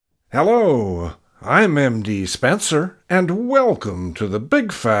Hello, I'm MD Spencer, and welcome to the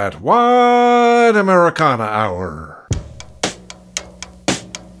Big Fat Wide Americana Hour.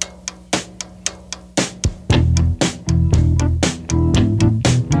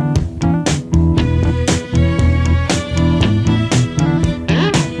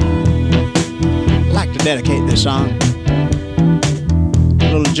 I'd like to dedicate this song to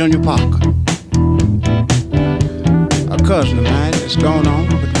little Junior Parker, a cousin of mine that's going on,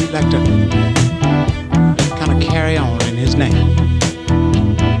 but we'd like to kind of carry on in his name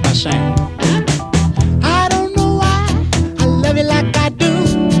by saying, I don't know why I love you like I do,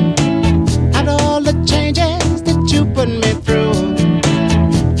 after all the changes that you put me through.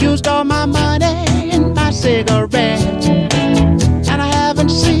 Used all my money and my cigarettes, and I haven't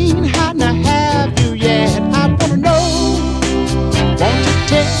seen how to have you yet. I wanna know, won't you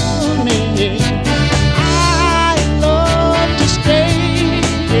tell me I love to stay?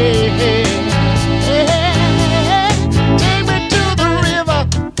 Take me to the river,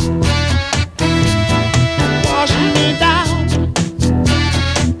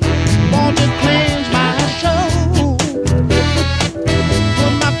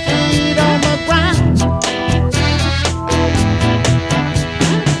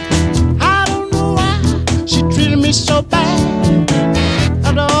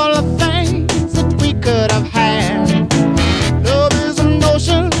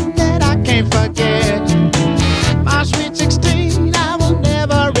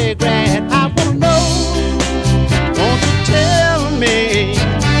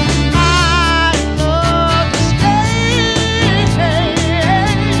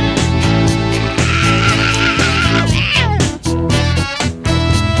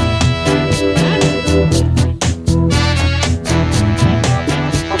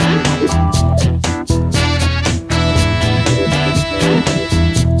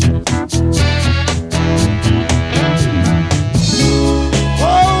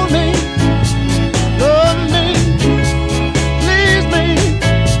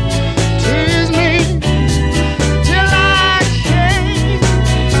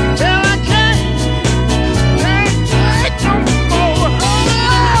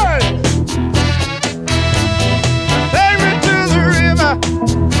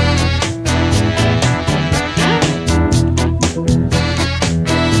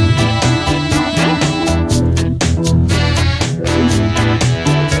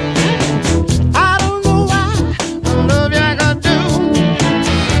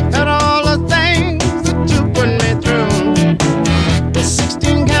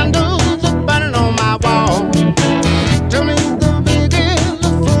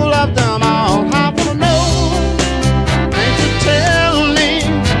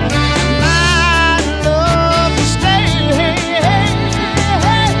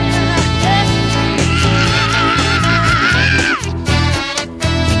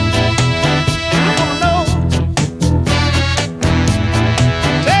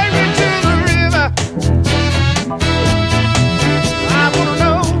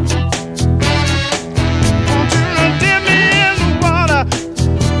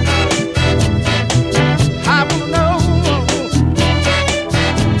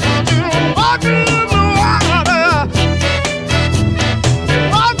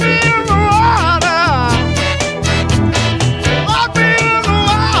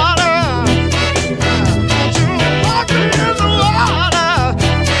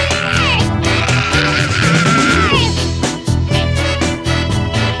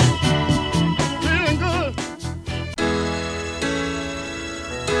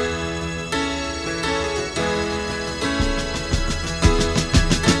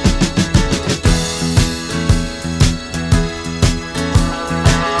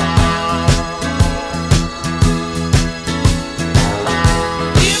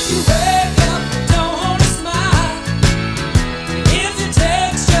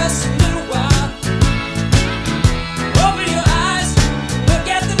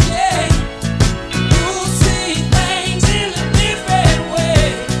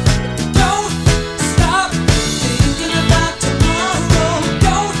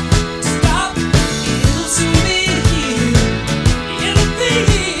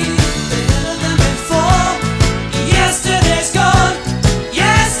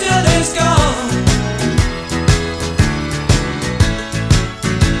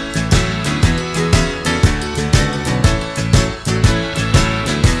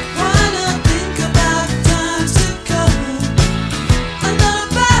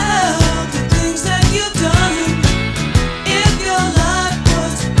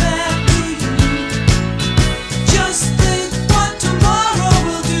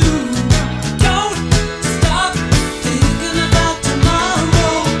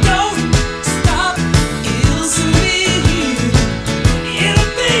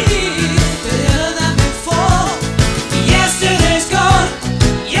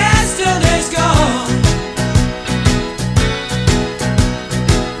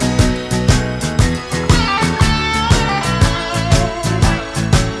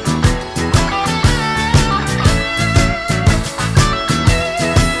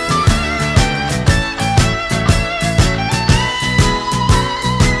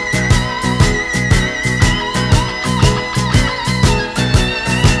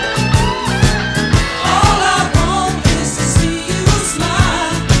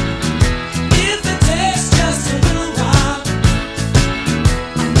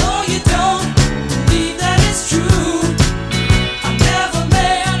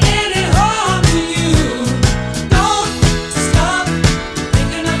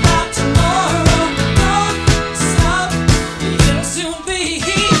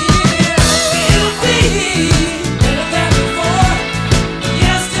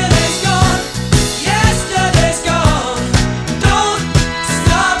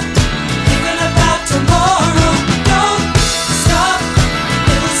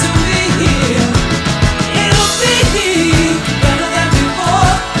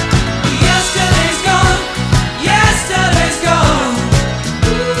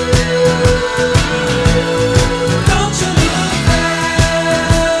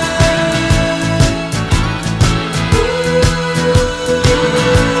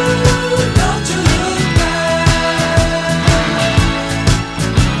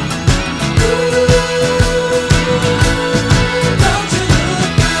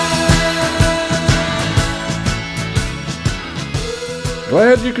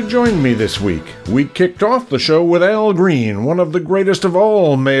 joined me this week. We kicked off the show with Al Green, one of the greatest of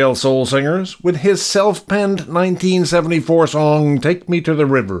all male soul singers, with his self-penned 1974 song, Take Me to the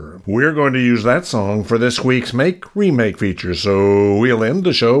River. We're going to use that song for this week's Remake feature, so we'll end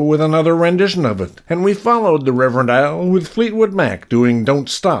the show with another rendition of it. And we followed the Reverend Al with Fleetwood Mac doing Don't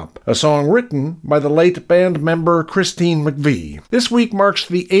Stop, a song written by the late band member Christine McVie. This week marks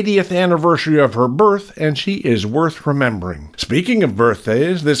the 80th anniversary of her birth, and she is worth remembering. Speaking of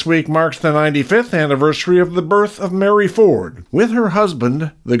birthdays, this week marks the 95th anniversary of the birth of Mary Ford. With her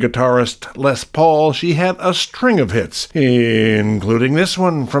husband, the guitarist Les Paul, she had a string of hits, including this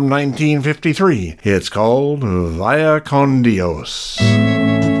one from 1953. It's called Vaya con Dios.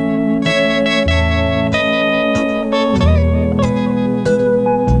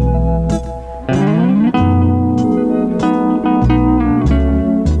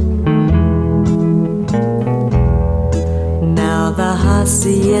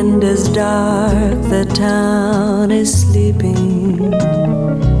 Hacienda's dark, the town is sleeping.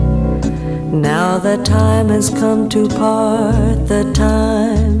 Now the time has come to part, the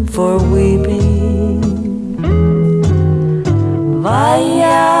time for weeping.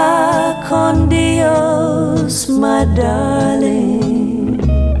 Vaya con Dios, my darling.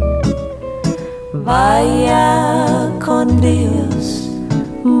 Vaya con Dios,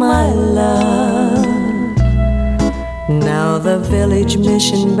 my love. Now the village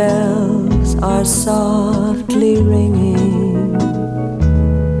mission bells are softly ringing.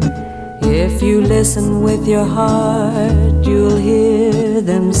 If you listen with your heart, you'll hear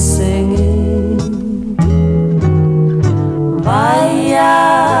them singing.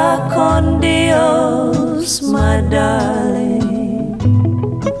 Vaya con Dios, my darling.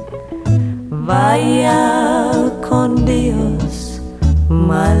 Vaya con Dios,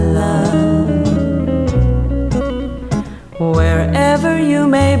 my love. Wherever you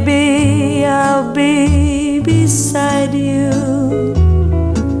may be, I'll be beside you.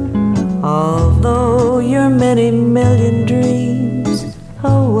 Although you're many million dreams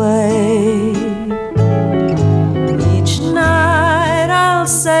away, each night I'll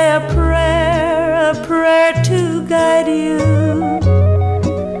say a prayer to guide you,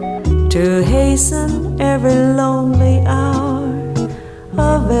 to hasten every lonely hour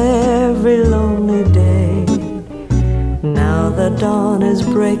of every lonely day. Now the dawn is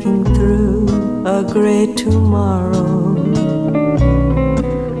breaking through a great tomorrow,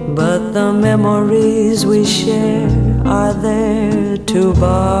 but the memories we share are there to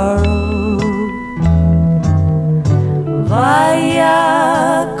borrow.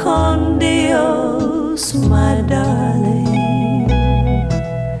 Vaya con Dios, my darling.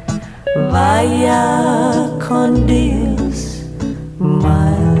 Vaya con Dios, my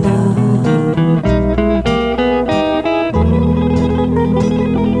love.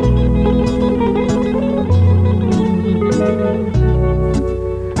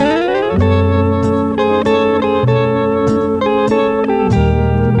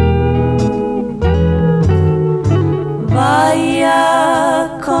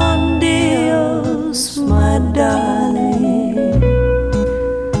 Vaya con Dios, my darling.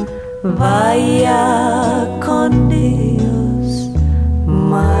 Vaya con Dios,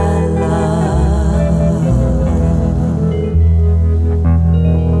 my love.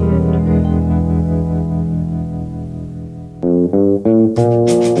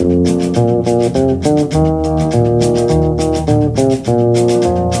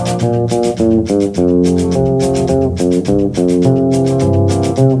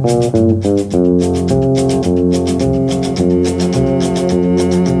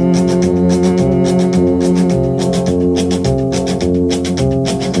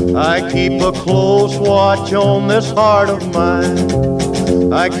 I keep a close watch on this heart of mine.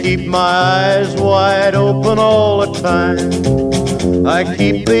 I keep my eyes wide open all the time. I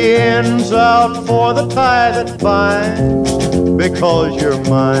keep the ends out for the tie that binds. Because you're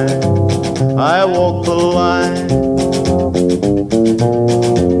mine, I walk the line.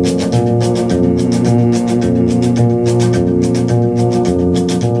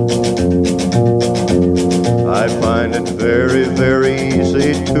 I find it very, very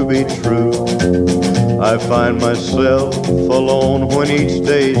easy to be true. I find myself alone when each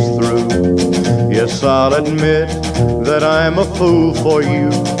day's through. Yes, I'll admit that I'm a fool for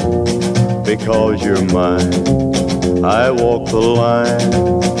you. Because you're mine, I walk the line.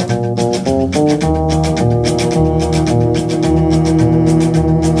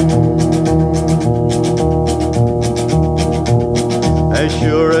 As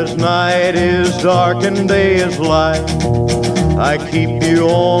sure Sure as night is dark and day is light, I keep you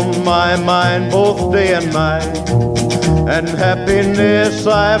on my mind both day and night. And happiness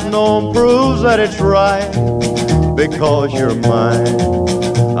I've known proves that it's right. Because you're mine,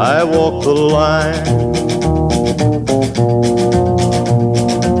 I walk the line.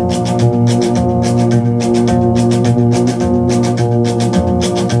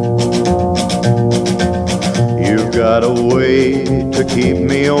 You've got a way to keep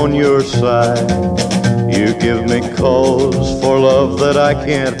me on your side. You give me cause for love that I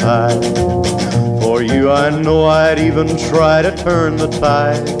can't hide. For you I know I'd even try to turn the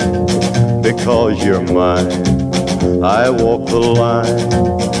tide. Because you're mine, I walk the line.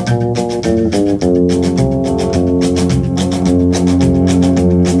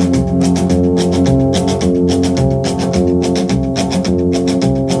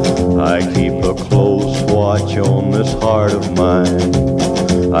 I keep a close watch on this heart of mine.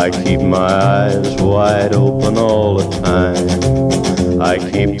 I keep my eyes wide open all the time. I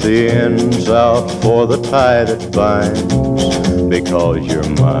keep the ends out for the tie that binds. Because you're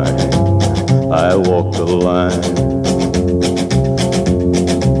mine, I walk the line.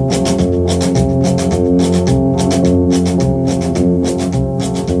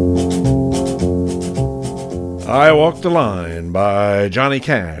 I Walk the Line by Johnny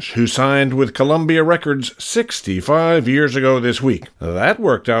Cash, who signed with Columbia Records 65 years ago this week. That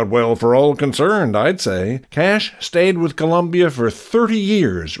worked out well for all concerned, I'd say. Cash stayed with Columbia for 30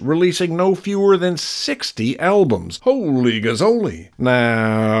 years, releasing no fewer than 60 albums. Holy gazzoli!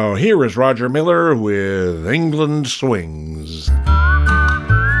 Now, here is Roger Miller with England Swings.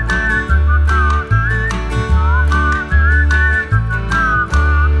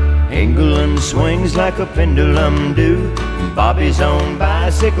 England swings like a pendulum do. Bobby's on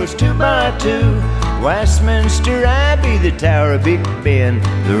bicycles 2x2. Westminster Abbey, the Tower of Big Ben,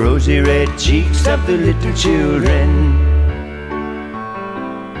 the rosy red cheeks of the little children.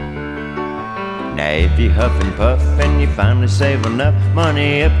 Now if you huff and puff and you finally save enough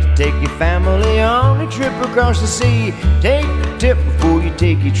money up to take your family on a trip across the sea, take the tip before you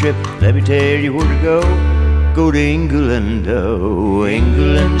take your trip. Let me tell you where to go. Go to England, oh,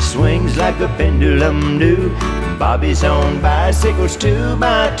 England swings like a pendulum do. Bobby's on bicycles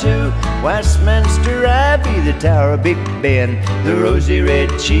 2x2. Westminster Abbey, the Tower of Big Ben, the rosy red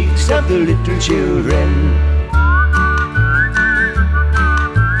cheeks of the little children.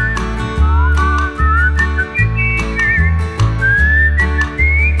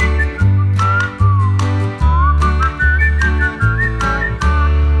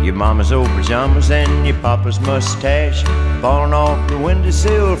 Your mama's old pajamas and your papa's mustache falling off the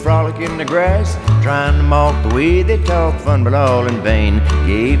windowsill, frolic in the grass, trying to mock the way they talk fun, but all in vain.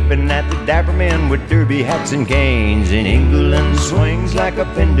 Gaping at the dapper men with derby hats and canes. In England swings like a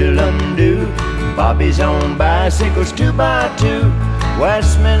pendulum do. Bobby's on bicycles 2x2.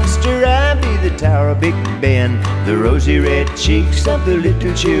 Westminster Abbey, the Tower of Big Ben, the rosy red cheeks of the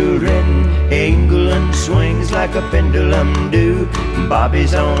little children. England swings like a pendulum do.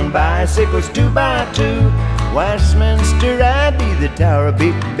 Bobby's on bicycles 2x2. Westminster Abbey, the Tower of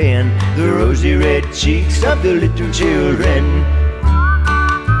Big Ben, the rosy red cheeks of the little children.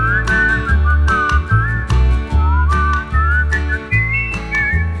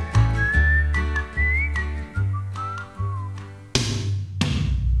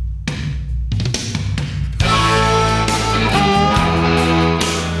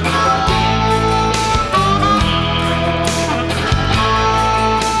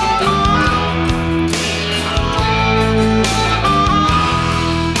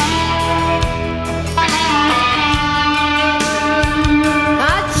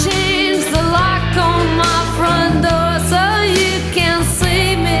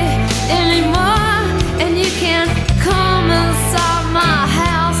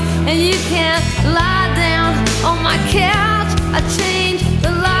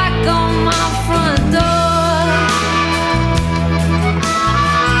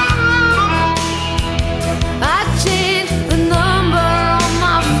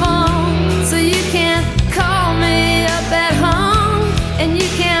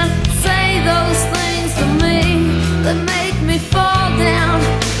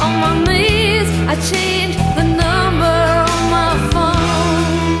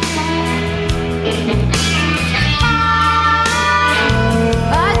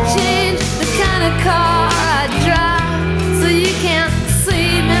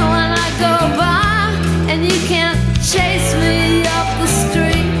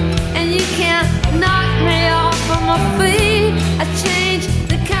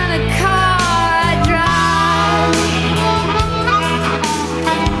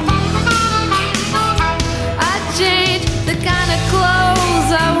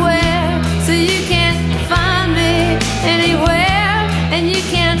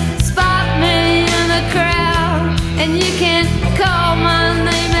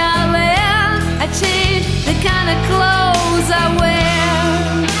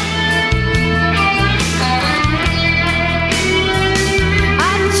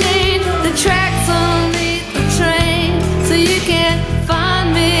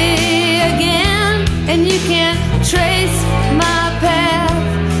 can't trace my path,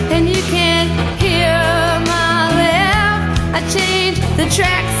 and you can't hear my laugh. I changed the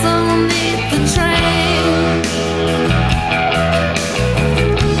tracks underneath the train.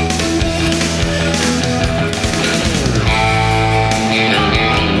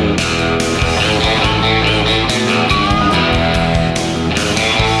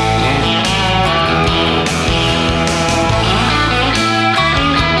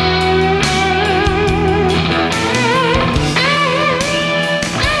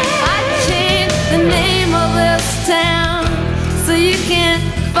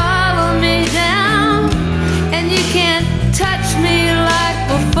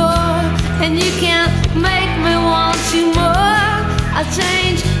 And you can't make me want you more. I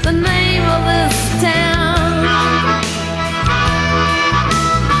changed the name of this town.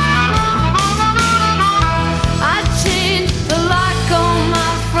 I changed the lock on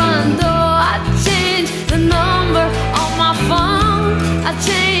my front door. I changed the number on my phone. I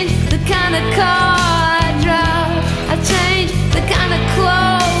changed the kind of car I drive. I changed the kind of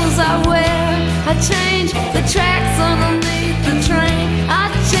clothes I wear. I changed the tracks underneath the train. I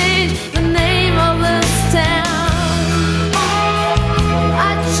changed the name of this town.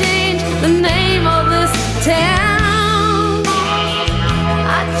 I changed the name of this town.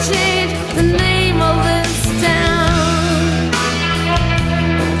 I changed the name of this town.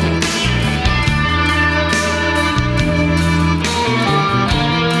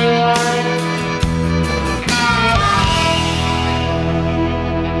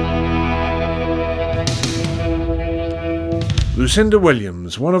 Lucinda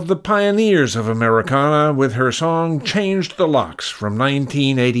Williams, one of the pioneers of Americana, with her song Changed the Locks from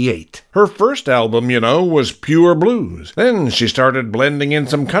 1988. Her first album, was pure blues. Then she started blending in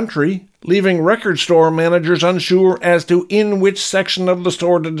some country, leaving record store managers unsure as to in which section of the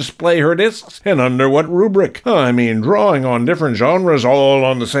store to display her discs and under what rubric. I mean, drawing on different genres all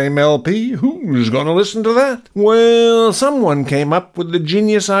on the same LP, who's going to listen to that? Well, someone came up with the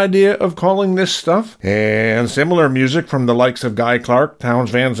genius idea of calling this stuff, and similar music from the likes of Guy Clark,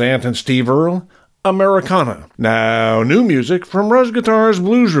 Townes Van Zandt, and Steve Earle, Americana. Now, new music from Rush Guitar's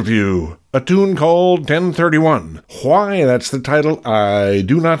Blues Review, a tune called 1031. Why that's the title, I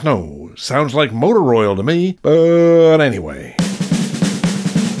do not know. Sounds like motor oil to me, but anyway.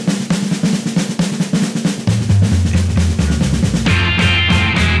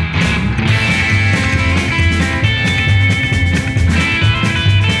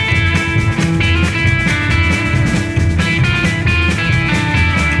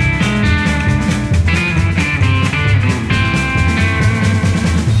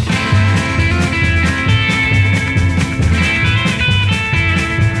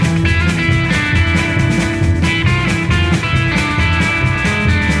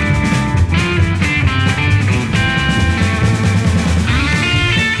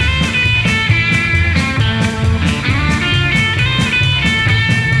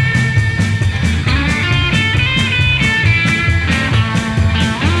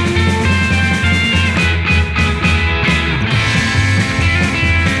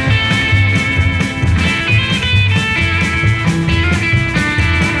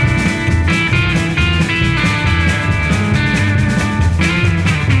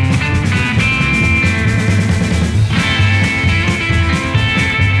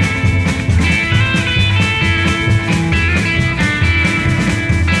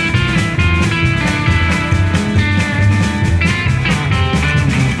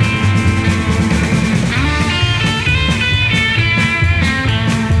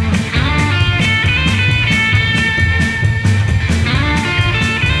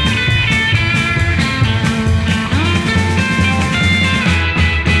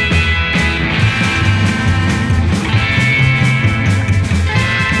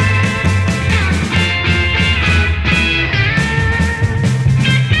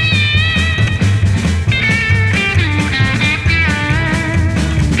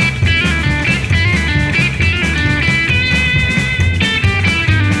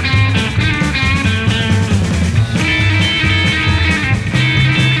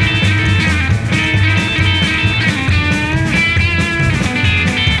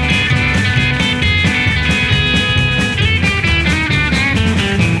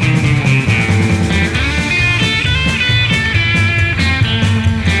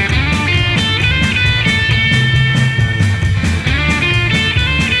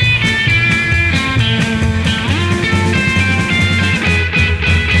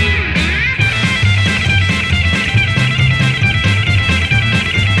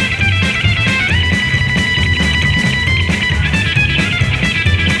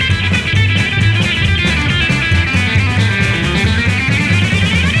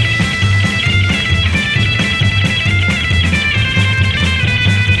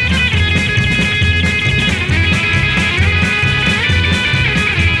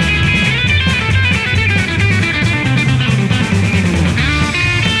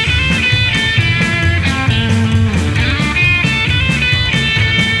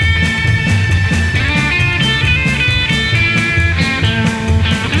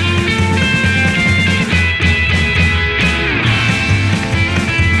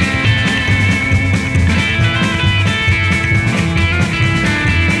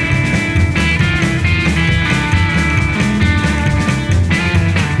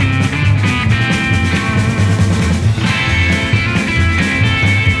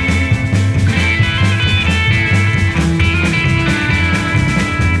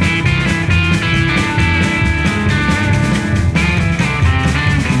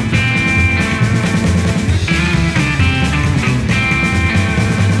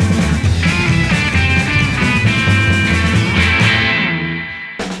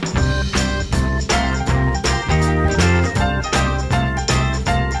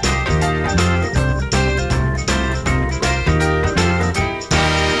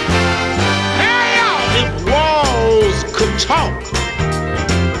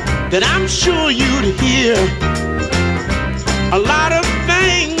 that I'm sure you'd hear a lot of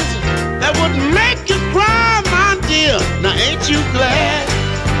things that would make you cry, my dear. Now ain't you glad?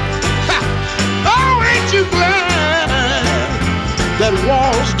 Ha! Oh, ain't you glad that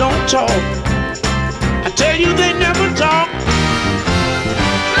walls don't talk? I tell you they never talk.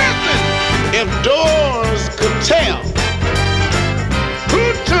 Listen, if doors could tell who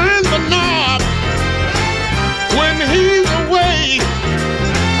turns the knob when he's away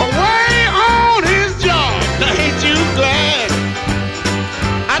on his job. Now ain't you glad?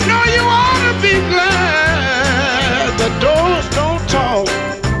 I know you ought to be glad the doors don't talk.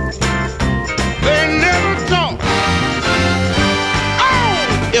 They never talk. Oh,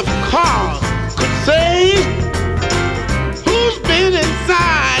 if cars could say who's been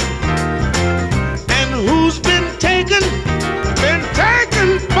inside and who's been taken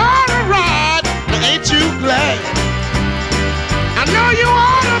for a ride. Now ain't you glad? I know you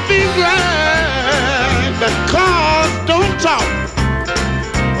ought to be glad that cars don't talk.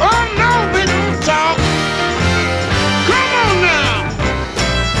 Oh no, they don't talk. Come on now.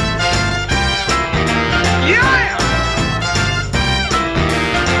 Yeah.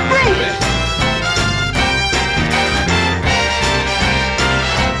 Groovy.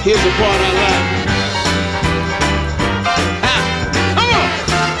 Here's the part I like.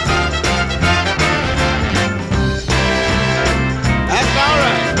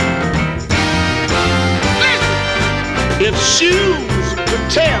 If shoes could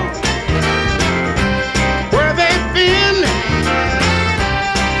tell where they've been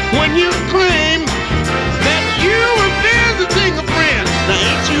when you claim that you were visiting a friend. Now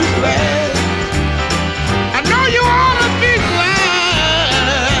ain't you glad? I know you ought to be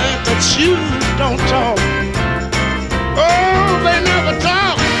glad that shoes don't talk. Oh, they never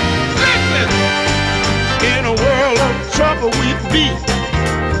talk. Listen, in a world of trouble we'd be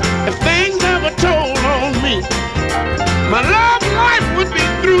if things ever told on me. My love life would be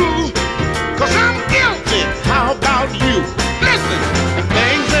through, 'cause I'm guilty. How about you? Listen, if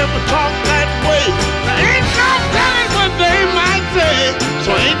things ever talk that way, there ain't no telling what they might say.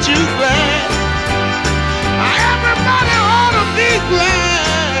 So ain't you glad? Everybody ought to be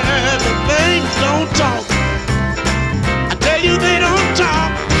glad that things don't talk. I tell you they don't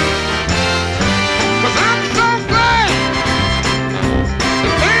talk, 'cause I'm so glad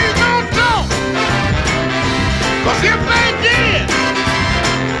that things don't talk. 'Cause if they did,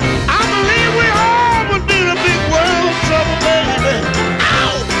 I believe we all would be in a big world of trouble, baby.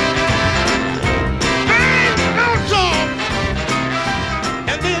 Ow! Things don't talk,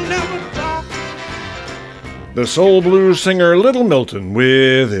 and they'll never talk. The soul blues singer Little Milton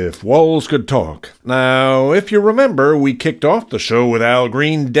with If Walls Could Talk. Now, if you remember, we kicked off the show with Al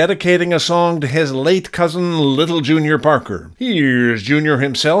Green dedicating a song to his late cousin Little Junior Parker. Here's Junior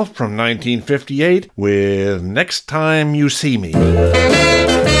himself from 1958 with Next Time You See Me.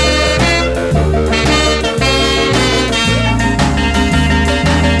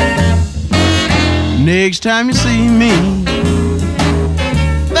 Next time you see me,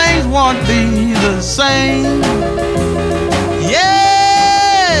 things won't be the same.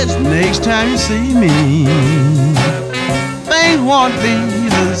 Yes, next time you see me, things won't be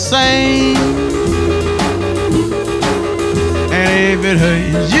the same. And if it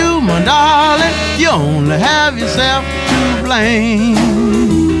hurts you, my darling, you only have yourself to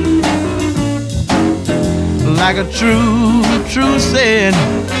blame. Like a true said,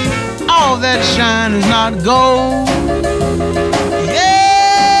 all that shine is not gold.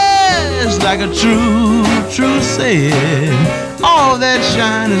 Yes, like a true said, all that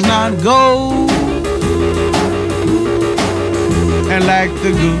shine is not gold. And like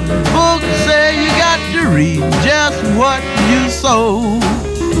the good book say, you got to reap just what you sow.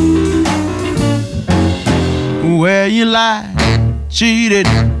 Where you lied, cheated,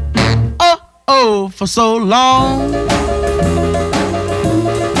 for so long.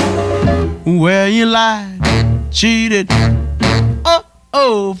 Where you lied, cheated,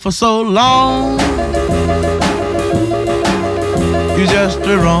 for so long. You're just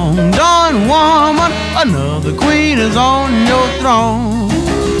a wrong done woman, another queen is on your throne.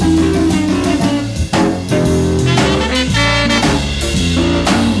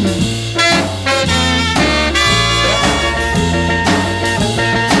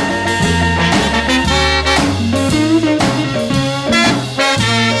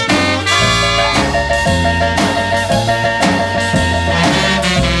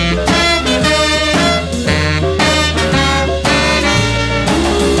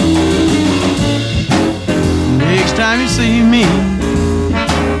 Time you see me,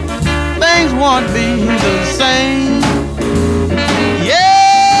 things won't be the same.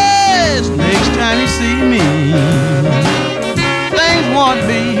 Yeah,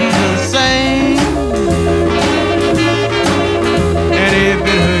 stays the same. And if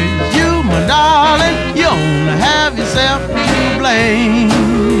it hurts you, my darling, you only have yourself to blame.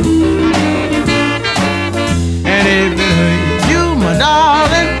 And if it hurts you, my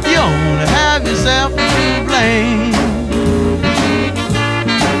darling, you only have yourself to blame.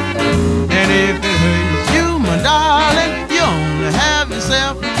 And if it hurts you, my darling, you only have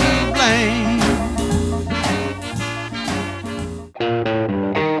yourself to blame.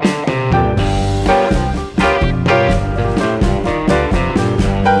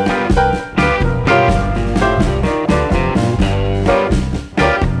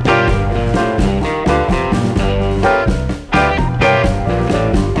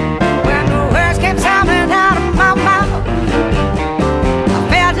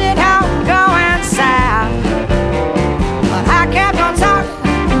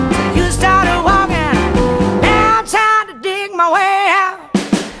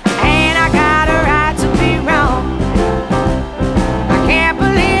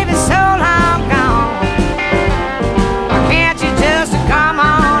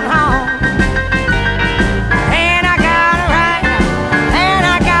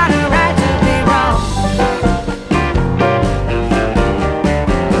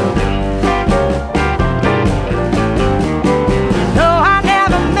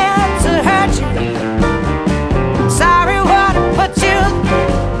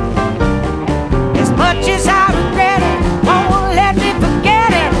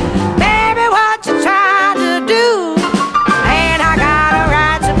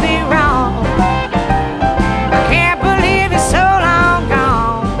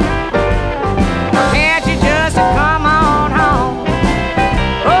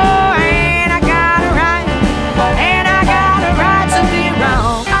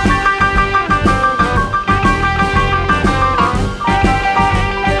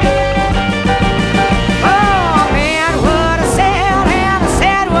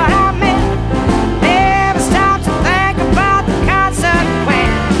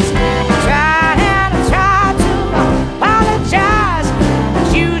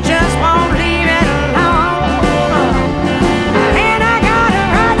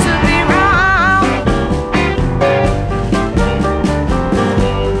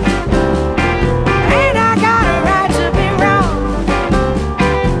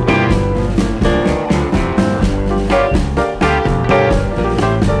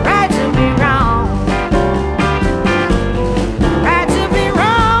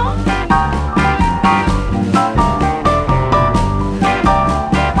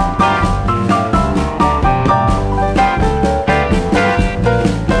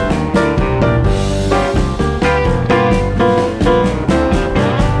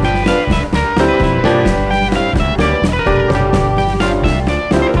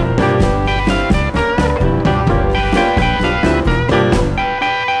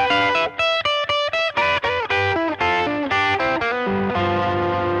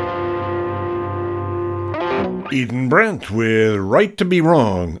 Eden Brent with Right to Be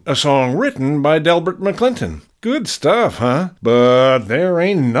Wrong, a song written by Delbert McClinton. Good stuff, huh? But there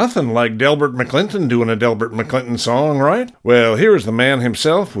ain't nothing like Delbert McClinton doing a Delbert McClinton song, right? Well, here's the man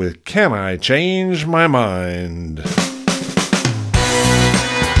himself with Can I Change My Mind?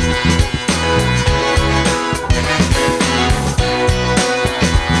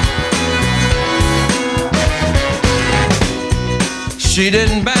 She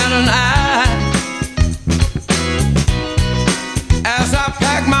didn't bat an eye as I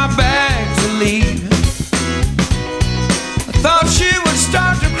packed my bag to leave. I thought she would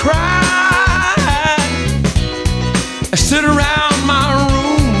start to cry, I sit around my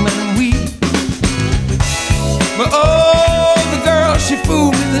room and weep. But oh, the girl, she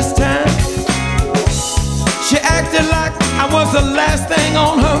fooled me this time. She acted like I was the last thing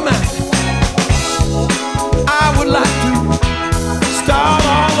on her mind. I would like to start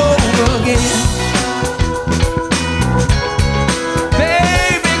all over again.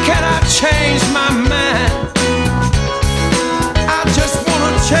 Baby, can I change my mind? I just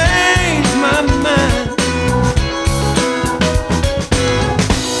wanna change my mind.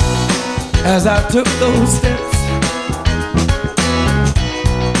 As I took those steps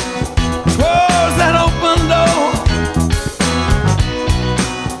towards that open door,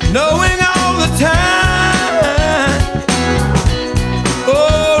 knowing all the time,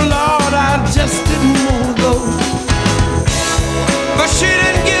 just didn't want to go. But she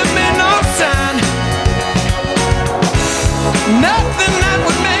didn't give me no sign, nothing that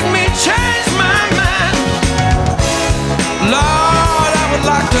would make me change my mind. Lord, I would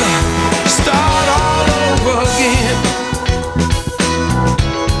like to start all over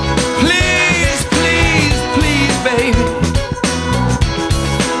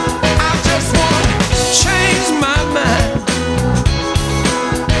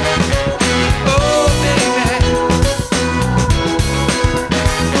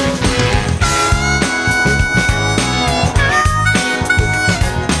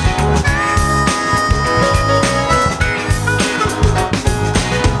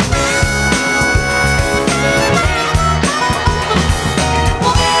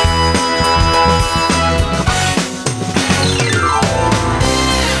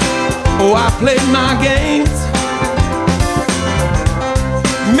Oh, I played my games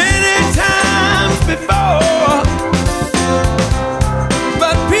many times before,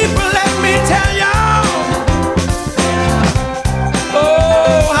 but people, let me tell y'all,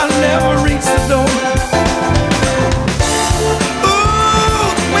 oh, I never reached the door.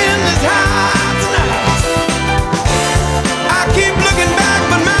 Ooh, the wind is high tonight. I keep looking back,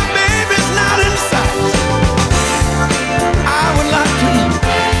 but my baby's not in sight. I would like to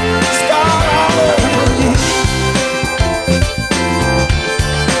start all over again.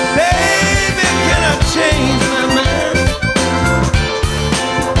 Baby, can I change my mind?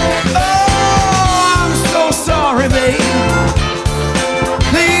 Oh, I'm so sorry, baby.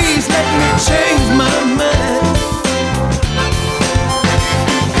 Please let me change my mind.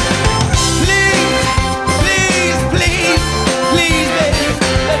 Please, please, please, please, baby,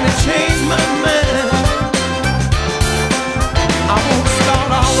 let me change my mind. I won't start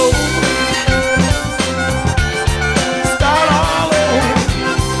all over. Start all over.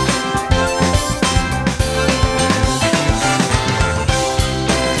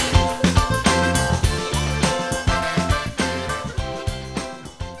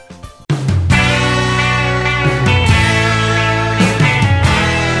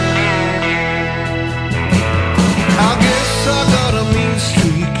 I guess I got a mean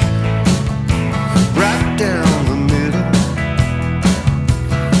streak right down the middle.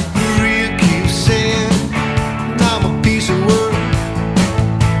 Maria keeps saying I'm a piece of work.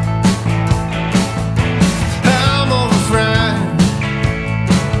 I'm on the fry.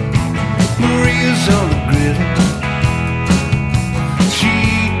 Maria's on the griddle. She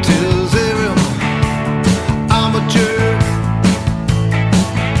tells everyone I'm a jerk.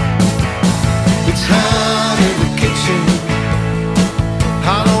 It's hot in the kitchen. I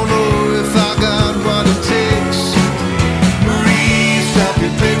don't know if I got what it takes. Marie, stop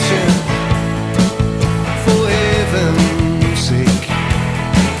your bitching, for heaven's sake.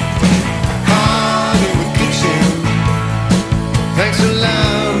 Hot in the kitchen. Thanks a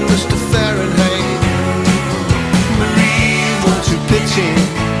lot, Mr. Fahrenheit. Marie, won't you pitch in?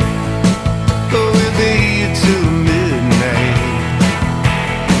 Oh, we'll be here till midnight.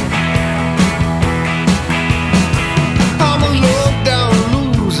 I'm a low-down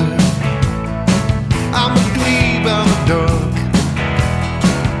loser. I'm a dweeb, I'm a dog.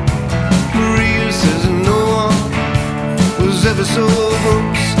 Maria says no one was ever so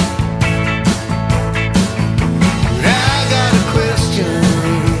close. But I got a question.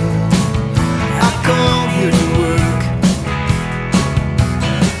 I come here to work.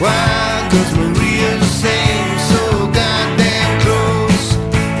 Why does Maria seem so goddamn close?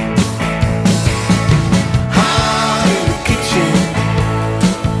 Hot in the kitchen.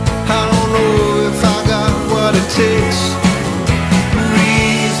 I don't know if I got what it takes.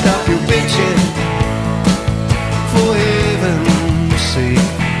 Marie, stop your bitching, for heaven's sake.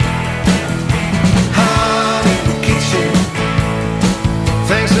 Hot in the kitchen.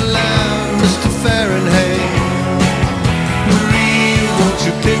 Thanks a lot, Mr. Fahrenheit. Marie, won't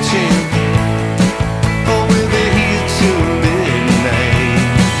you pitch in? Oh, we'll be here till midnight.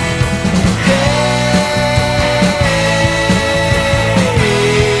 Hey,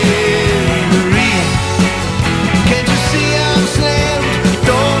 Maria, can't you see I'm slammed?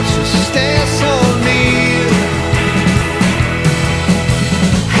 Don't you stare so near.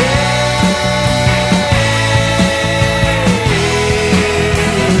 Hey,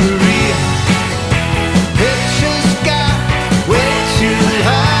 Maria, it just got way too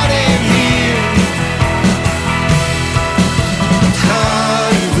hot in here. It's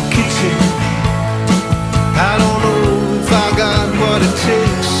hot in the kitchen. I don't know if I got what it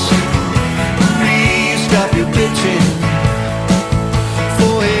takes. Please stop your bitching,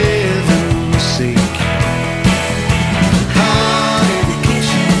 for heaven's sake. Hot in the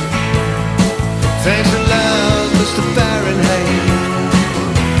kitchen. Thanks a lot, Mr. Fahrenheit.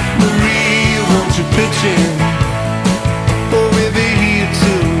 Marie, won't you pitch in? Oh, we'll be here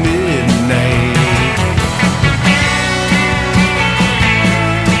till midnight.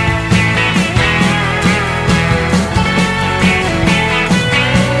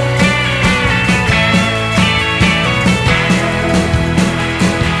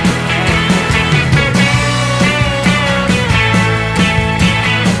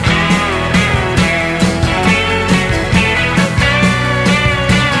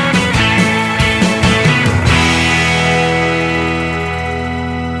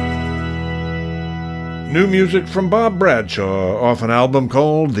 New music from Bob Bradshaw off an album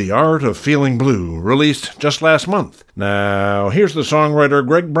called The Art of Feeling Blue, released just last month. Now, here's the songwriter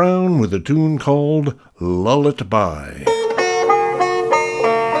Greg Brown with a tune called Lull It By.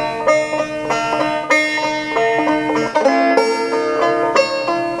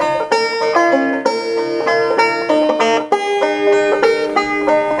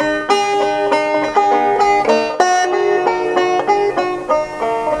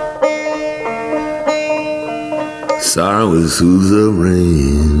 sorrow is soothes the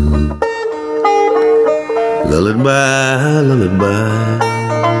rain. Lullaby, lullaby.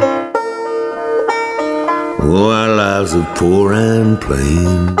 Oh, our lives are poor and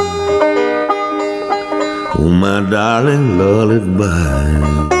plain. Oh, my darling,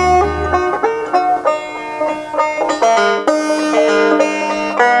 lullaby.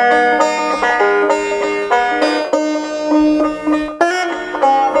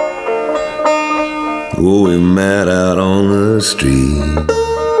 Oh, we met out on the street.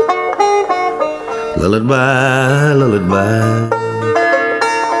 Lullaby, lullaby.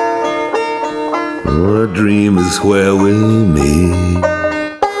 Oh, a dream is where we meet.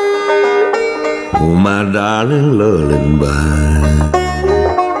 Oh, my darling, lullaby.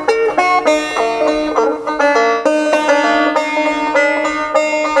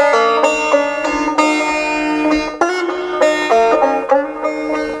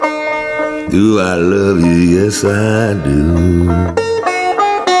 Do I love you? Yes, I do.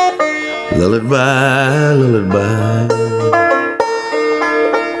 Lullaby, lullaby.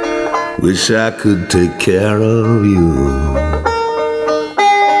 Wish I could take care of you.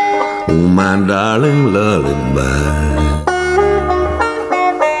 Oh, my darling, lullaby.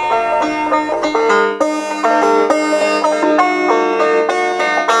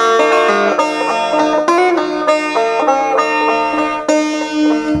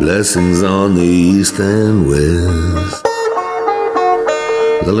 Blessings on the east and west.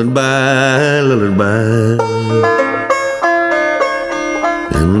 Lullaby, lullaby.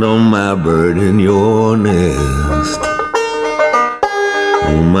 And on my bird in your nest.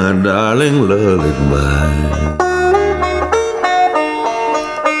 Oh, my darling, lullaby.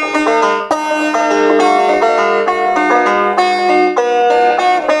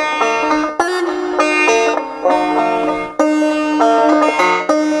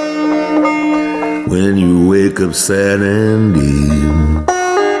 When you wake up sad and deep.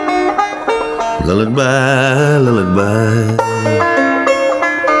 Lullaby, lullaby.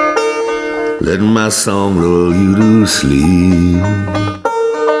 Let my song lull you to sleep.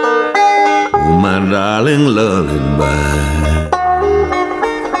 Oh, my darling, lullaby.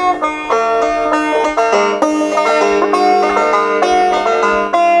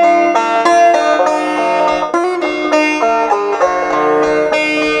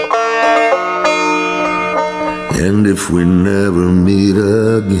 And if we never meet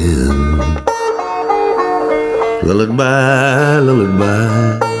again, lullaby,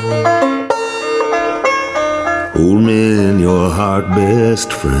 lullaby. Hold me in your heart,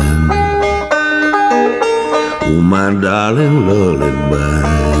 best friend. Oh, my darling, lullaby.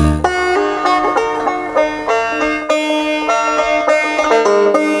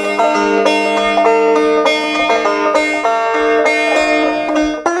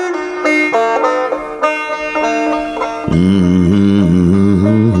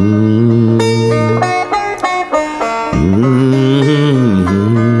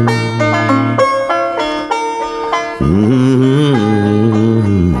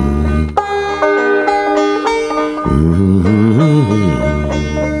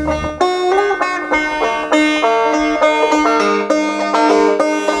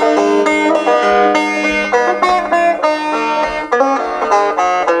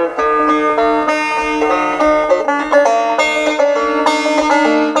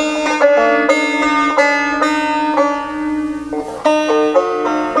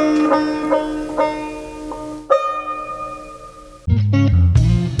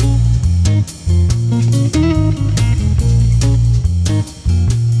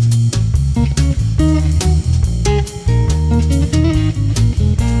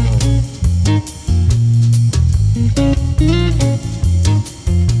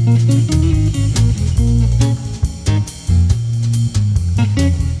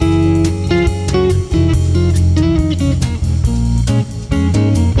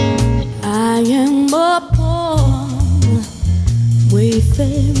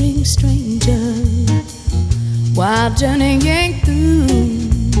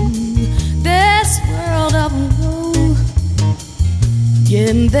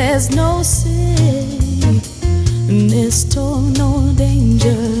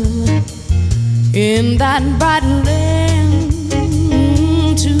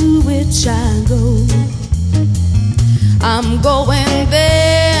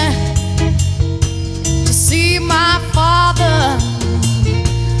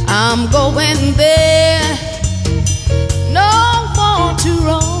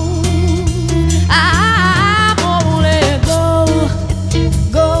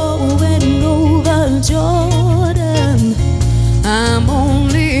 I'm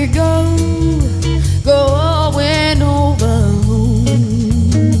only going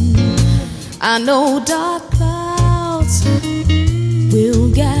know dark clouds will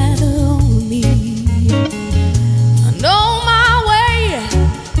gather on me. I know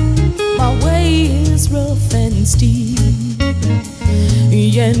my way is rough and steep,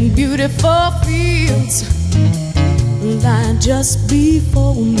 and beautiful fields lie just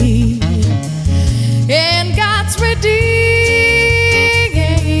before me, and God's redeemed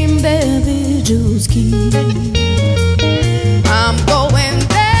their vigils keep. I'm going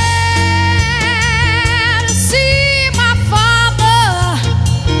there to see my Father.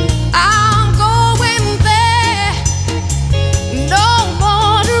 I'm going there, no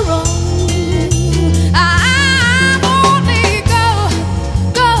more to roam. I'm only going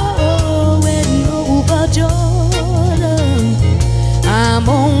over Jordan. I'm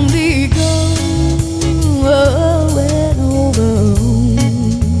only going over.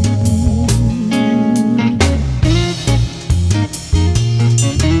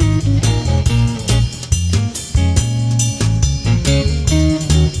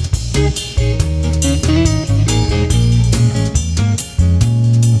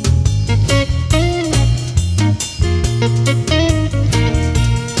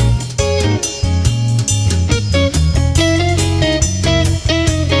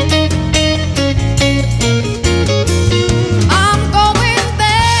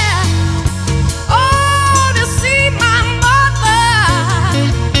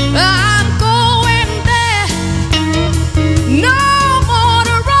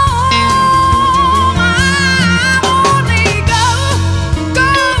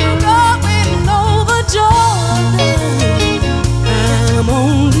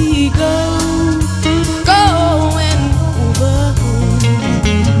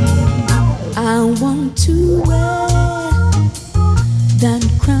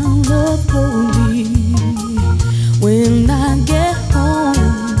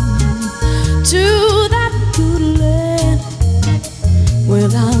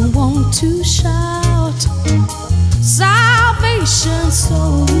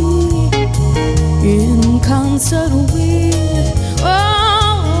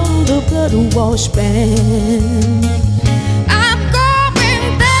 Wash band. I'm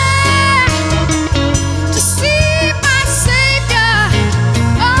going there to see my Savior.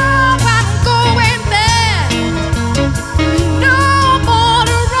 Oh, I'm going there, no more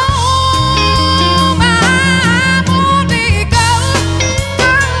to roam. I'm only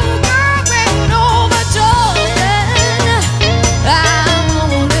going over Jordan. I'm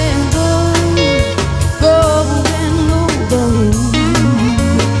only going over.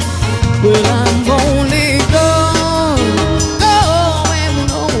 Well, I'm only going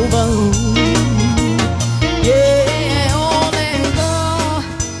over. Yeah, only going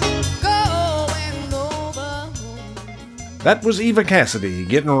over. That was Eva Cassidy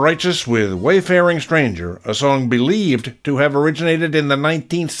getting righteous with Wayfaring Stranger, a song believed to have originated in the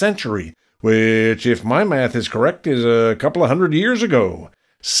 19th century, which, if my math is correct, is a couple of hundred years ago.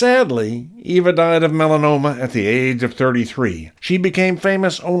 Sadly, Eva died of melanoma at the age of 33. She became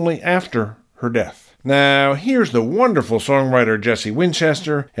famous only after her death. Now, here's the wonderful songwriter Jesse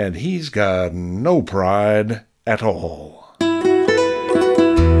Winchester, and he's got no pride at all.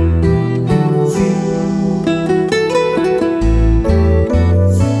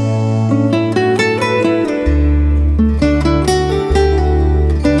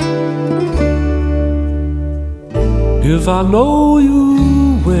 If I know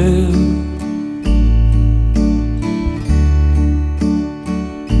you well,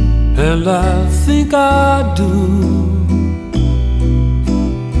 and I think I do,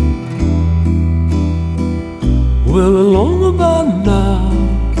 well, along about now,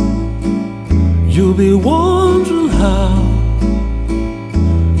 you'll be wondering how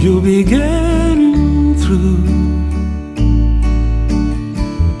you'll be getting through.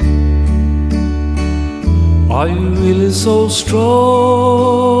 Are you really so strong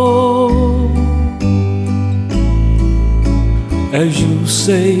as you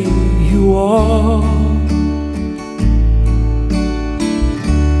say you are?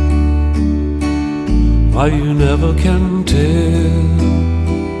 Why you never can tell?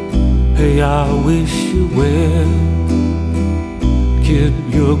 Hey, I wish you well, kid,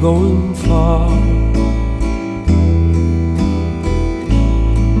 you're going far.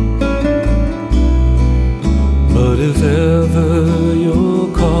 But if ever you're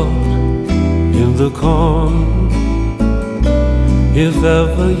caught in the corner, if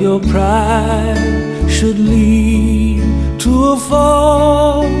ever your pride should lead to a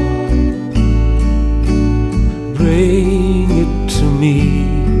fall, bring it to me.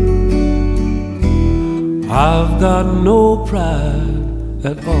 I've got no pride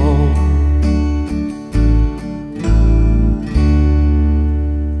at all.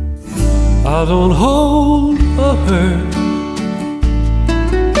 I don't hold a hurt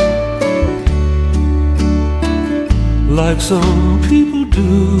like some people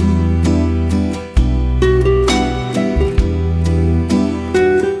do.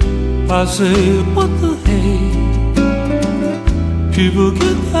 I say, what the hey, people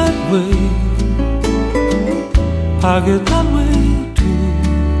get that way, I get that way too.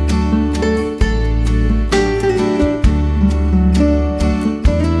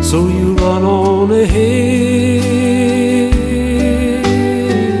 So you run on ahead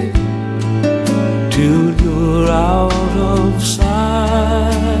till you're out of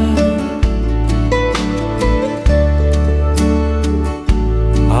sight.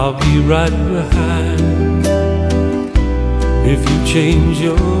 I'll be right behind if you change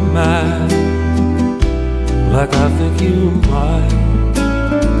your mind, like I think you might.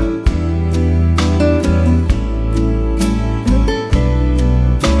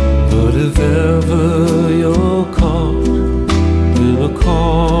 But if ever you're caught in a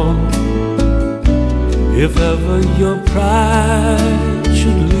corner, if ever your pride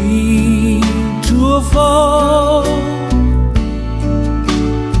should lead to a fall,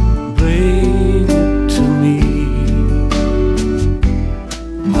 bring it to me.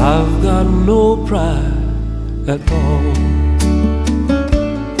 I've got no pride at all.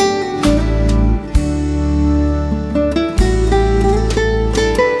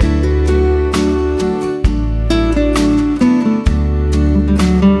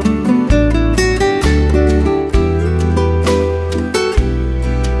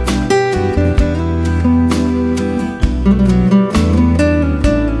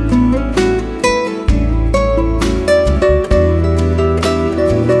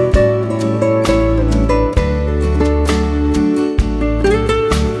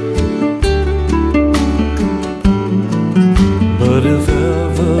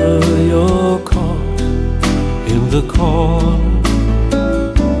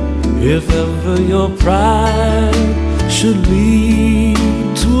 If ever your pride should lead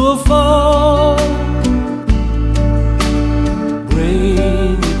to a fall, bring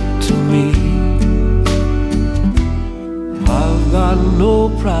it to me. I've got no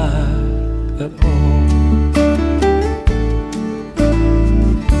pride at all.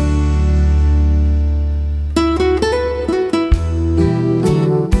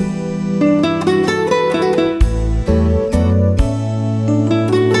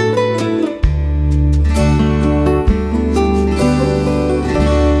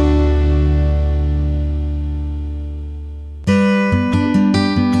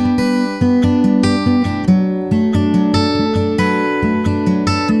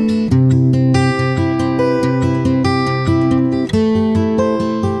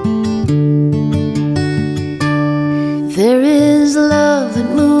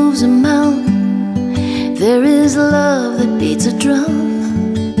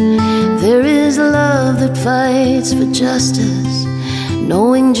 Fights for justice,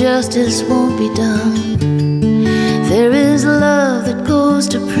 knowing justice won't be done. There is love that goes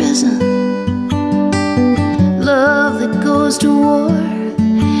to prison, love that goes to war.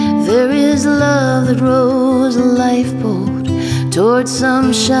 There is love that rows a lifeboat towards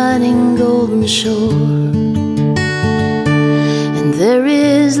some shining golden shore. And there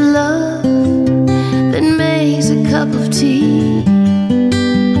is love that makes a cup of tea,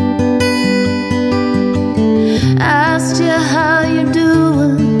 asks you how you're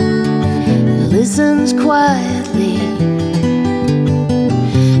doing, and listens quietly,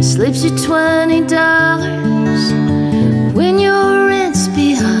 slips you $20 when your rent's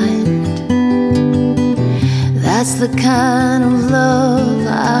behind. That's the kind of love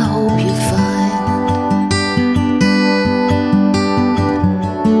I hope you find.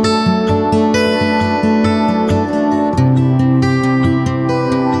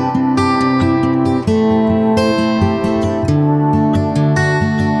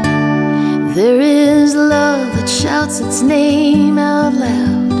 Shouts its name out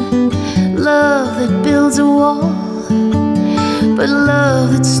loud, love that builds a wall, but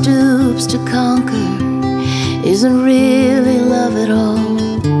love that stoops to conquer isn't really love at all.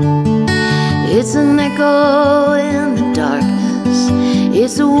 It's an echo in the darkness,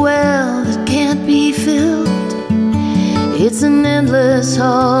 it's a well that can't be filled, it's an endless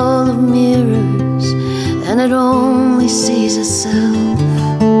hall of mirrors, and it only sees itself.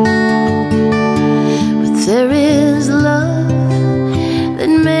 There is love that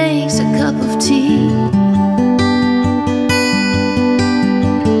makes a cup of tea,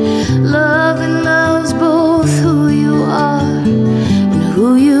 love that loves both who you are and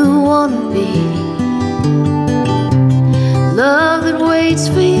who you want to be, love that waits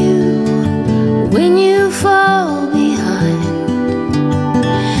for you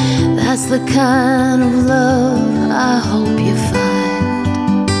the kind of love I hope you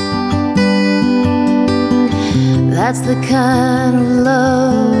find. That's the kind of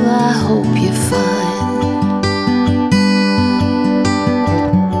love I hope you find.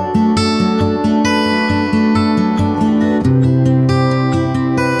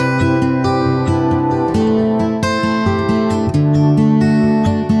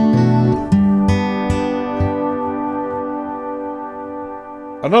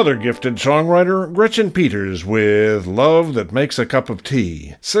 Another gifted songwriter, Gretchen Peters, with Love That Makes a Cup of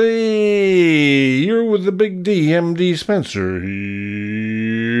Tea. Say, you're with the Big D, M.D. Spencer, here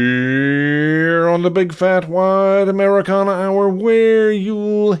on the Big Fat Wide Americana Hour, where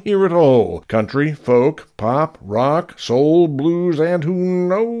you'll hear it all. Country, folk, pop, rock, soul, blues, and who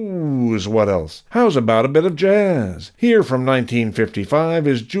knows what else. How's about a bit of jazz? Here from 1955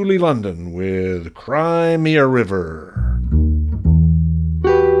 is Julie London with Cry Me a River.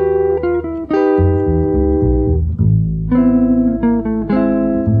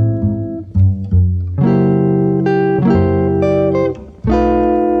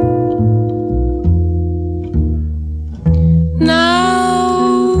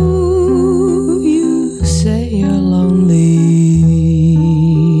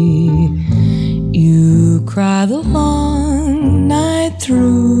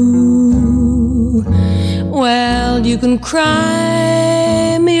 You can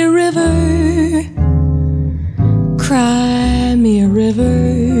cry me a river, cry me a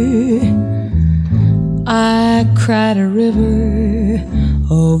river. I cried a river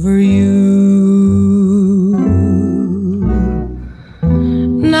over you.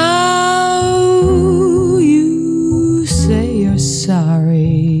 Now you say you're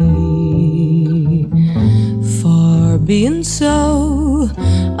sorry for being so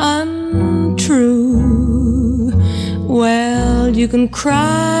untrue. Well, you can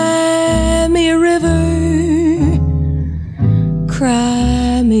cry me a river,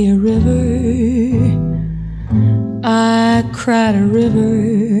 cry me a river. I cried a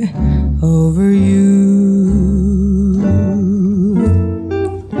river over you.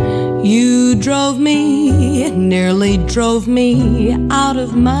 You drove me, nearly drove me out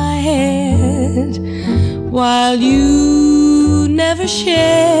of my head, while you never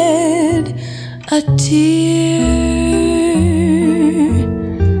shed a tear.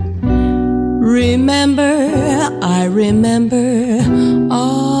 Remember, I remember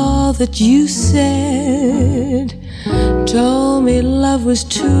all that you said. Told me love was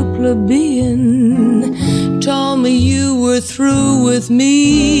too plebeian, told me you were through with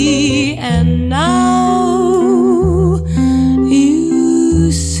me, and now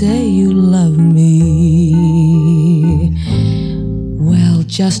you say you love me. Well,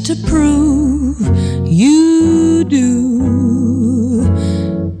 just to prove you do,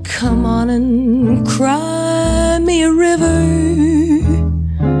 come on and cry me a river,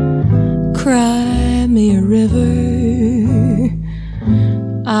 cry me a river.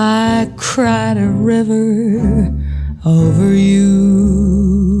 I cried a river over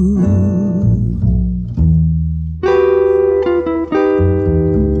you.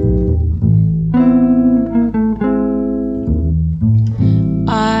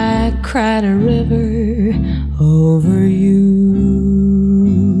 I cried a river over you.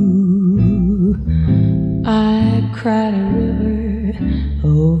 I cried a river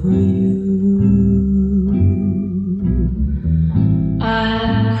over you. I cried a river over you.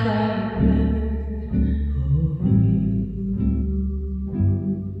 I cried a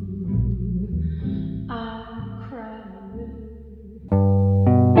river.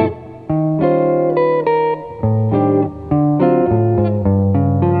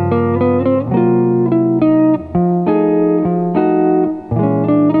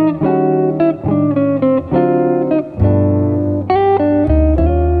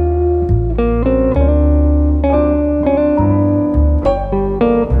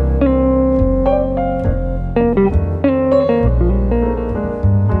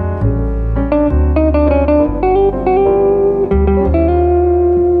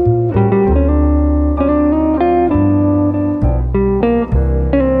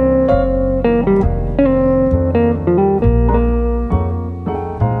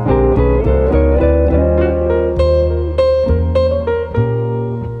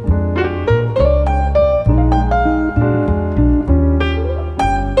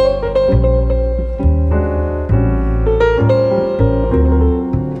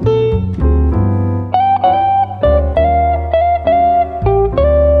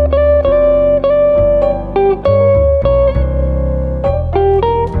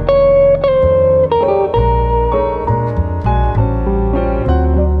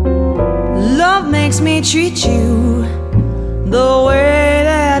 treat you the way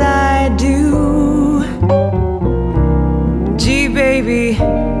that I do. Gee, baby,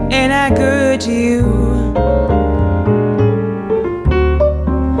 ain't I good to you?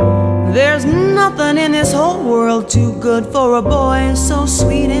 There's nothing in this whole world too good for a boy so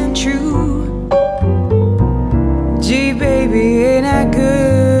sweet and true. Gee, baby, ain't I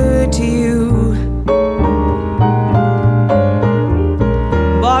good to you?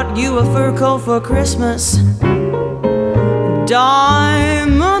 Bought you a fur coat for Christmas,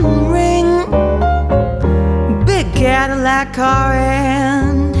 diamond ring, big Cadillac car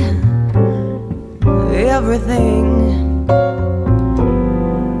and everything.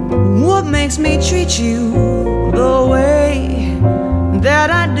 What makes me treat you the way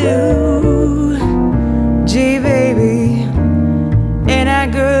that I do? Gee, baby, ain't I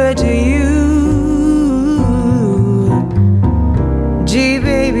good to you? Gee,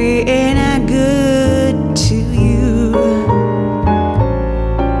 baby, ain't I good to you?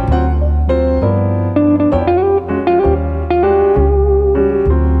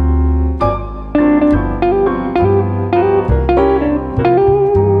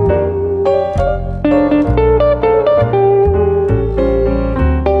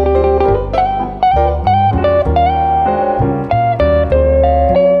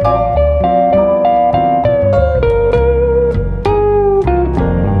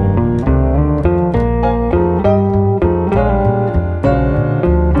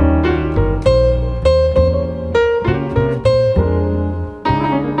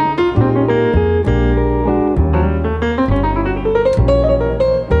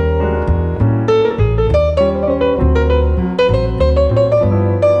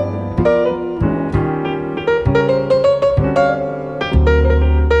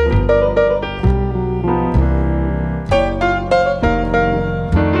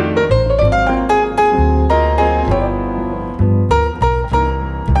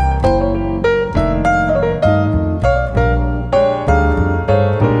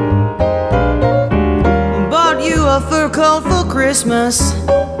 Christmas,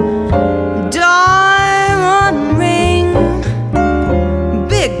 diamond ring,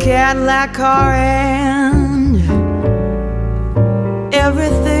 big Cadillac car and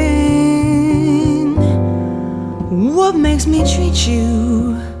everything. What makes me treat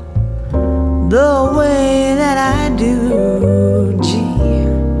you the way that I do? Gee.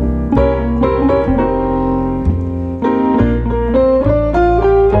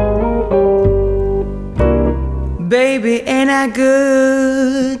 Baby, ain't I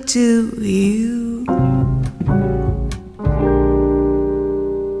good to you?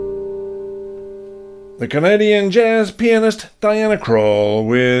 The Canadian jazz pianist Diana Krall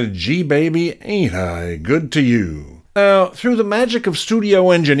with Gee Baby, Ain't I Good to You? Now, through the magic of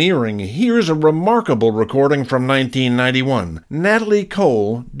studio engineering, here's a remarkable recording from 1991. Natalie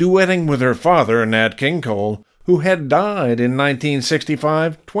Cole duetting with her father, Nat King Cole, who had died in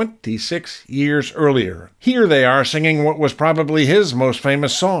 1965, 26 years earlier. Here they are singing what was probably his most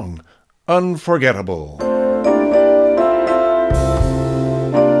famous song, Unforgettable.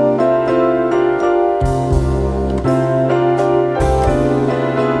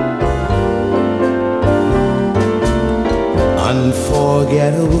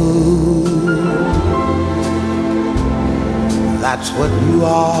 Unforgettable, that's what you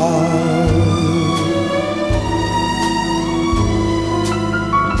are.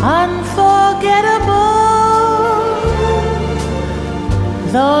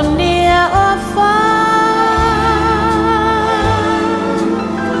 Unforgettable, though near or far.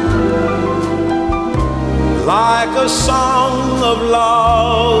 Like a song of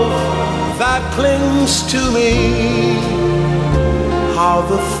love that clings to me, how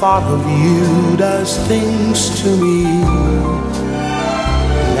the thought of you does things to me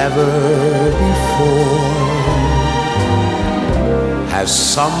never before. Has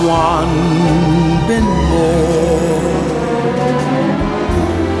someone been more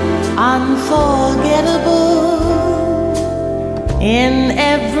unforgettable in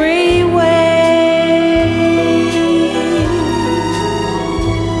every way,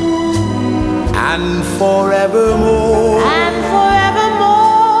 and forevermore,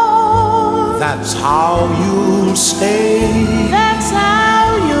 that's how you'll stay, that's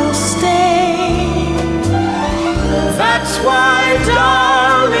how you'll stay. That's why,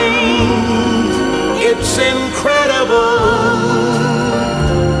 darling, it's incredible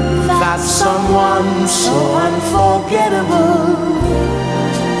that someone so unforgettable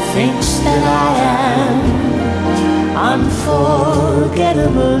thinks that I am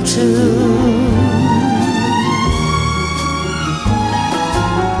unforgettable too.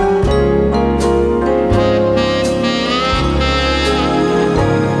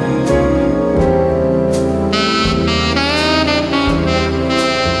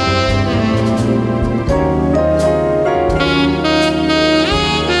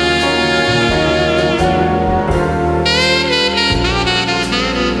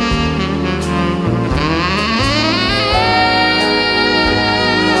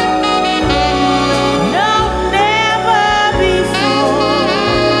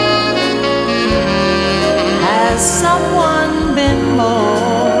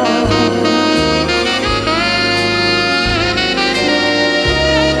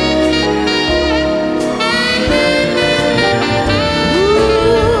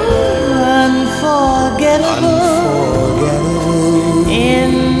 unforgettable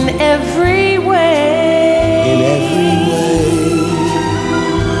in every way. In every way.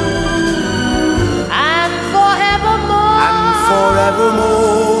 And forevermore. And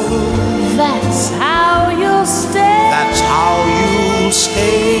forevermore. That's how you'll stay. That's how you'll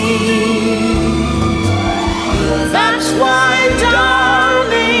stay. That's why,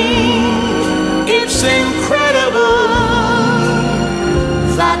 darling, it's incredible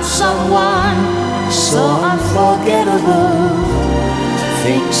that someone so unforgettable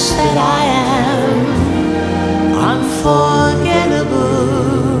thinks that I am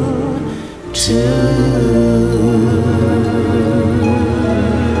unforgettable too.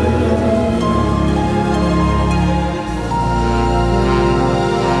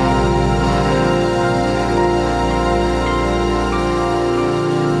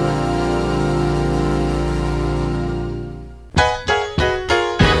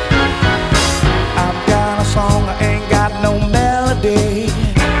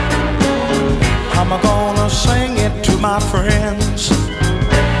 I'm gonna sing it to my friends.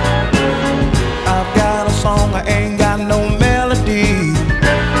 I've got a song, I ain't got no melody.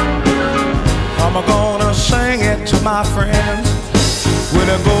 I'm gonna sing it to my friends. When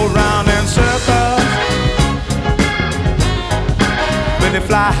I go round in circles, when they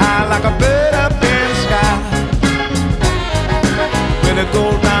fly high like a bird up in the sky. When I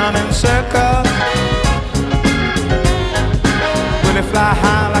go round in circles, when they fly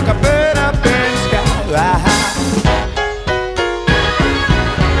high like a bird up in the sky.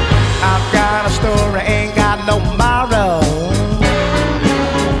 I've got a story, ain't got no moral.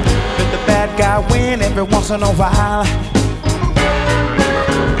 Let the bad guy win every once in a while.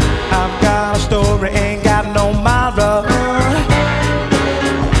 I've got a story, ain't got no moral.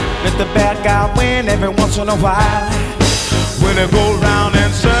 Let the bad guy win every once in a while. When they go round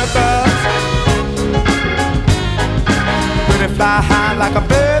in circles, when they fly high like a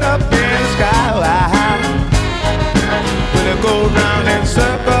bird up in the sky. When they go round in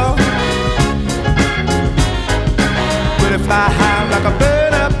circles, when they fly high like a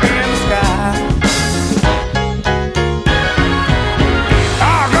bird up in the sky. I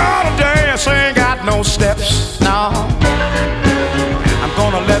gotta dance, ain't got no steps, no. I'm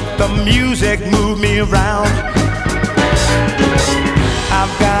gonna let the music move me around.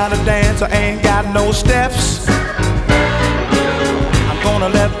 I've gotta dance, I ain't got no steps. Gonna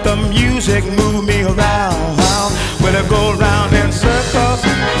let the music move me around. When I go round in circles,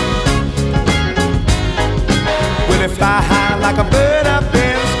 when I fly high like a bird up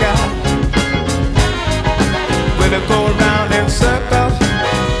in the sky. When I go round in circles,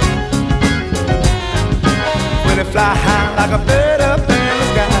 when I fly high like a bird up in the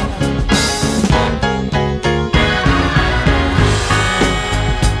sky.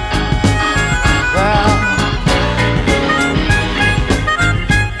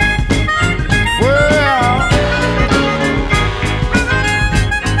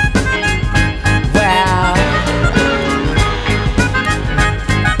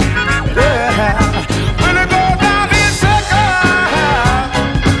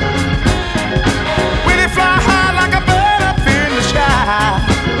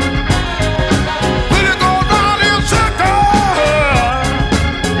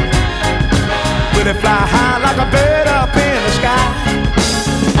 Fly high like a bird up in the sky.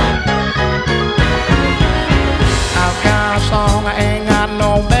 I've got a song, I ain't got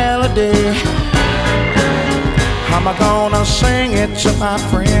no melody. I'm gonna sing it to my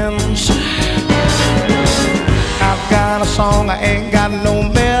friends. I've got a song, I ain't got no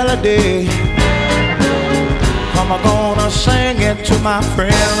melody. I'm gonna sing it to my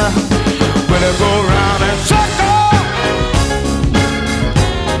friend. When I go round and circle,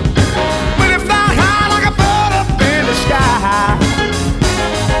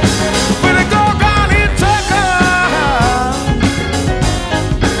 when it go down in circles,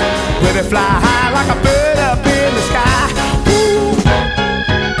 when it fly high like a bird up in the sky. Ooh.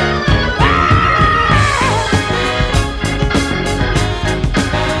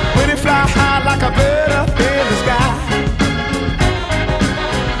 When it fly high like a bird up in the sky.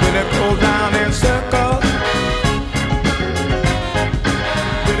 When it go down in circles,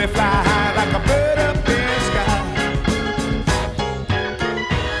 when it fly high like a bird up in the sky.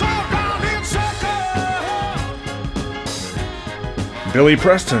 Billy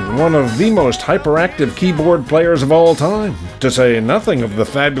Preston, one of the most hyperactive keyboard players of all time, to say nothing of the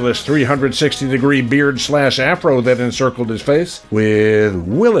fabulous 360-degree beard/afro that encircled his face, with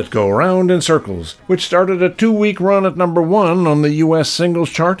Will It Go Round in Circles, which started a 2-week run at number 1 on the U.S. singles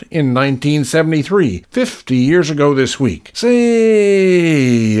chart in 1973, 50 years ago this week.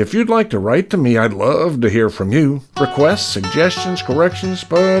 Say, if you'd like to write to me, I'd love to hear from you. Requests, suggestions, corrections,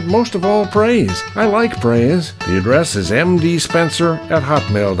 but most of all, praise. I like praise. The address is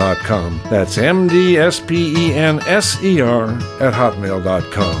mdspencer@hotmail.com. That's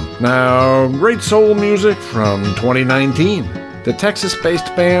mdspencer@hotmail.com. Now, great soul music from 2019. The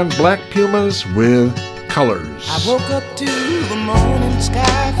Texas-based band Black Pumas with Colors. I woke up to the morning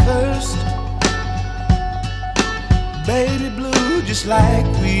sky first. Baby blue just like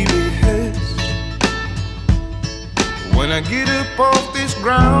we rehearsed. When I get up off this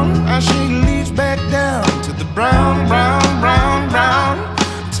ground, I shake leaves back down to the brown, brown, brown, brown,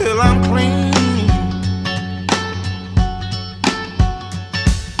 till I'm clean.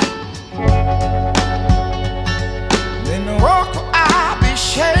 Then the walk I'll be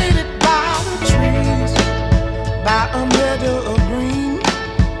shaded by the trees, by a meadow of green,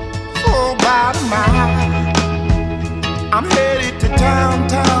 for about a mile. I'm headed to town,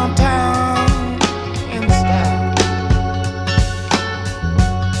 town, town, in style,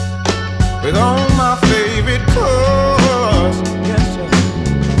 with all my favorite colors, yes sir,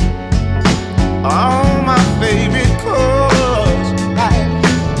 all my favorite colors, like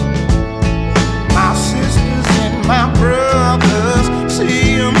my sisters and my brothers,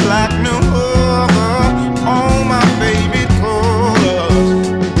 see them like no other, all my favorite colors.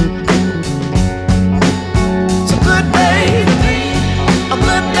 It's a good day to be, a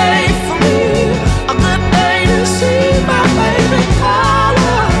good day for me, a good day to see my favorite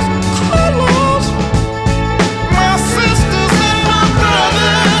colors, colors. My sisters and my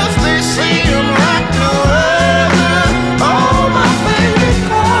brothers, they see them like no other, all my favorite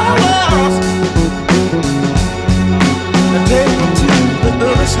colors. Now take me to the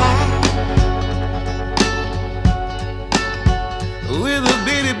other side, with a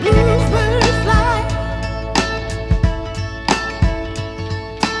bitty bluebird fly,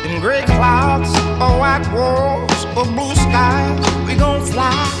 in gray clouds or white walls or blue skies, we gon'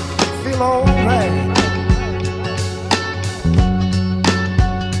 fly, feel alright.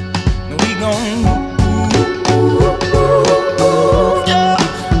 We gon' yeah.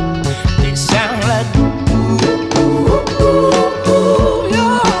 They sound like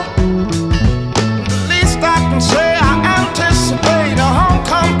yeah. The least I can say, I anticipate a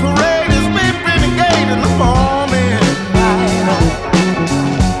homecoming parade as we renegade in the morning light,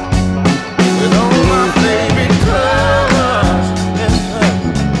 with all my favorite colors, yes sir,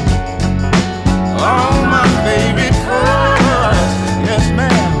 all my favorite colors, yes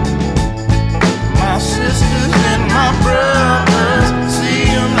ma'am.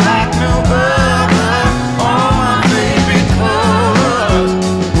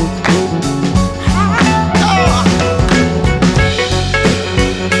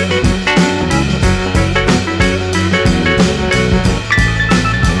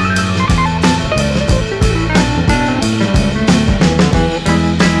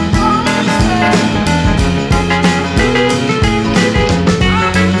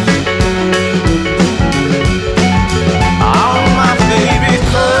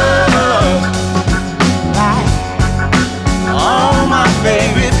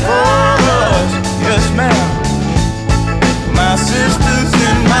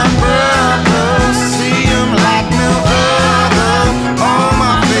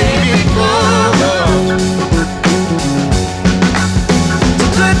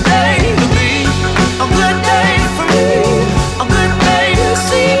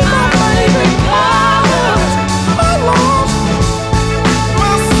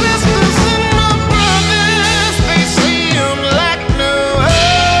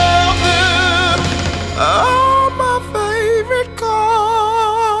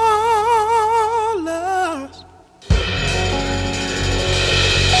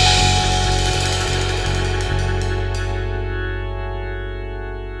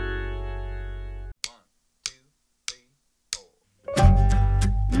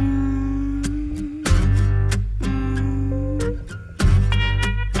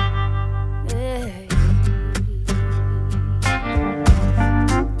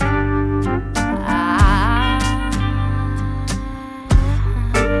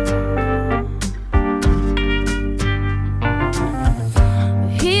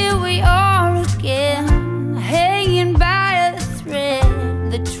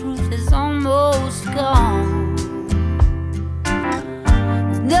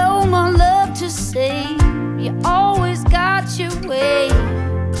 your way,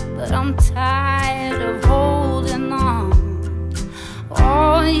 but I'm tired of holding on.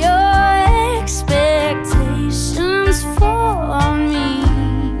 All your expectations for me,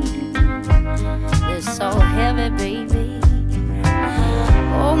 they're so heavy, baby.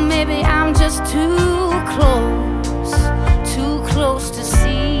 Oh, maybe I'm just too close to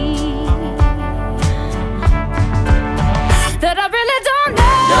see that I really don't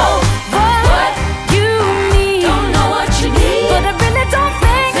know what you need. Don't know what you need, but I really don't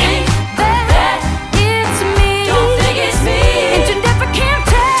think that it's me. Don't think it's me, and you never can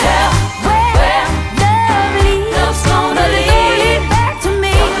tell where love leads. Love's gonna lead. It don't lead back to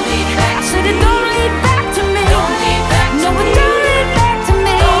me. Don't lead back to me. I said it don't lead back to me. Don't lead back to me. No, it don't lead back to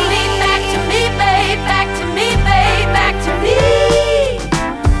me. Don't lead back to me, babe. Back to me, babe. Back to me.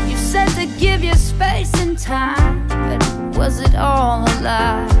 You said to give you space and time, but was it all a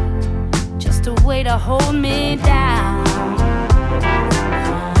lie? Just a way to hold me down.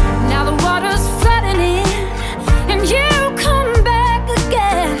 Now the water's flooding in, and you come back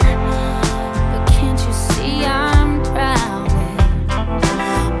again. But can't you see I'm drowning?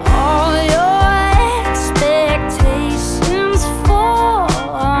 All your expectations for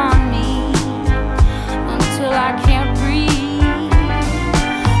me until I can't breathe.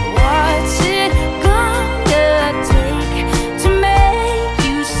 What's it gonna take to make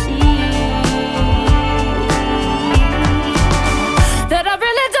you see that I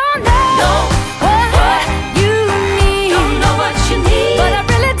really don't know what you need? Don't know what you need, but I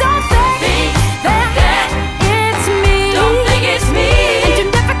really don't think that it's me. Don't think it's me, and you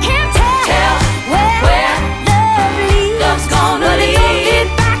never can tell where love leads. Love's gonna lead. It don't lead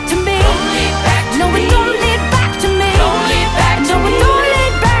back to me. Don't lead back to me. No, it don't lead back to me. Don't lead back to me. No, it don't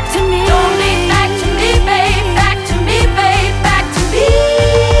lead back to me. Don't lead back to me, babe. Back to me, babe. Back to me.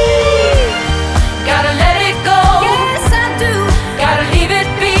 Gotta let it go. Yes, I do. Gotta leave it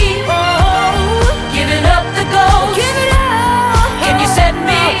be. Oh, giving up the ghost. Give it up. Can you set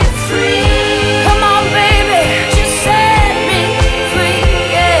me free? Come on, baby. Just set me free.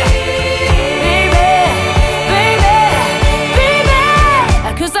 Yeah. Baby, baby, baby.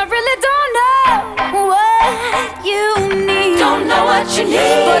 'Cause I really don't know what you need. Don't know what you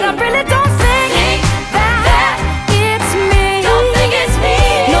need, but I really don't think that it's me. Don't think it's me.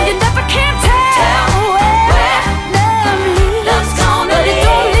 No, you never can tell where love leads. Love's gonna lead. But it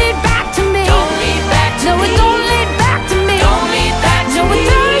don't lead back to me. Don't lead back to me. No, it don't lead back to me. Don't lead back to me. No, it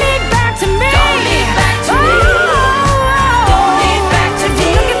don't lead back to me. Don't lead back to me. Don't lead back to me.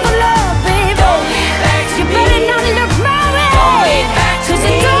 Looking for love, baby. Don't lead back to me. You better not look my way. Don't lead back to me. 'Cause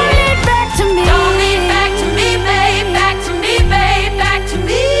it don't lead back to me. Don't lead back to me, babe. Back to me, babe. Back to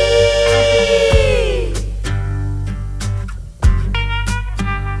me.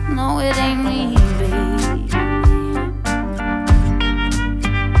 No, it ain't me, babe.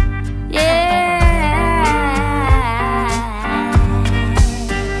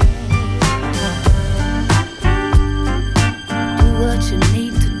 Do what you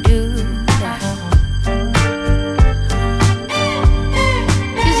need to do.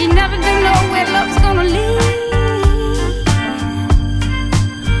 'Cause you never do know where love's gonna lead.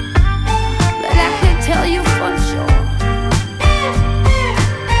 But I could tell you for sure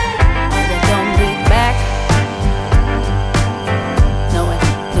that it don't lead back. No, it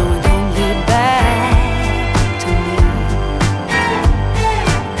don't lead back to me.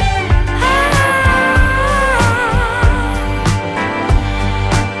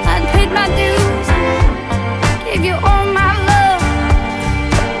 I paid my dues, gave you all my love,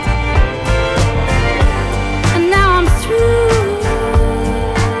 and now I'm through,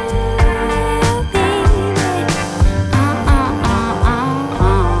 baby.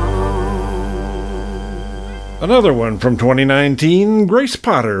 Another one from 2019, Grace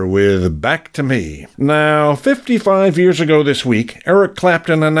Potter with Back to Me. Now, 55 years ago this week, Eric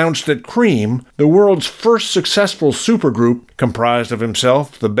Clapton announced that Cream, the world's first successful supergroup comprised of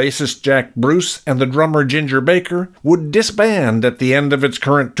himself, the bassist Jack Bruce, and the drummer Ginger Baker, would disband at the end of its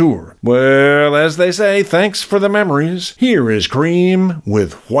current tour. Well, as they say, thanks for the memories. Here is Cream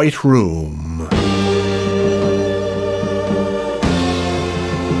with White Room.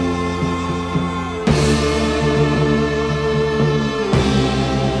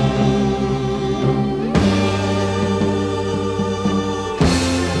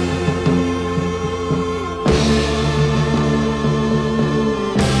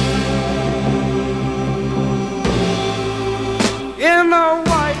 In a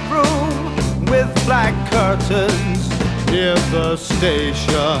white room with black curtains near the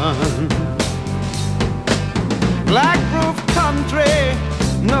station. Black roof country,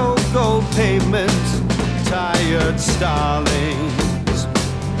 no gold pavement, tired tired starlings.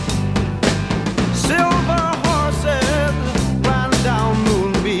 Silver horses ran down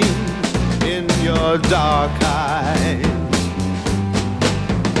moonbeams in your dark eyes.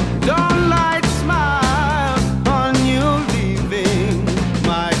 Dawnlight smile on you, leaving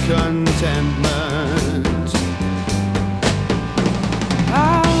my contentment.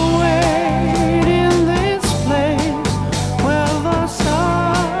 I'll wait in this place where the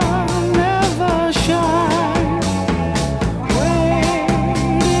sun never shines. Wait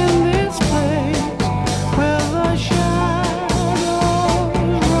in this place where the shadows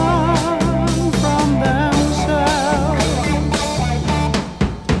run from themselves.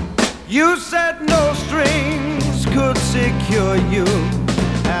 You said no strings could secure you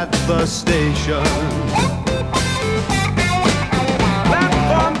at the station.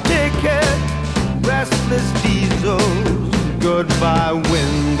 Platform ticket, restless diesels, goodbye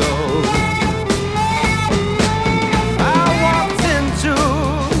windows. I walked into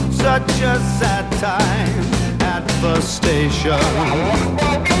such a sad time at the station.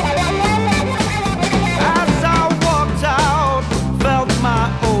 As I walked out, felt my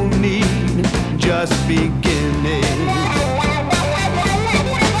own need just beginning.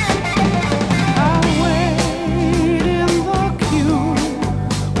 I'll wait in the queue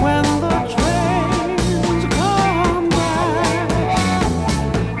when the trains come back.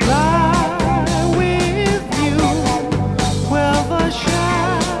 Lie with you where the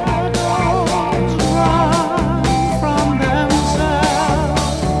shadows run from themselves.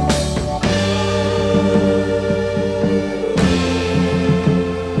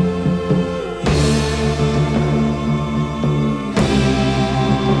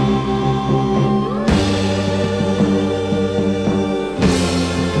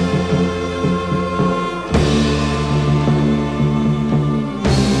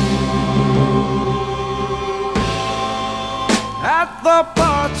 At the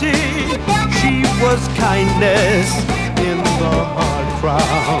party, she was kindness in the hard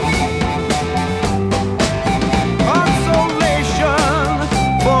crowd. Consolation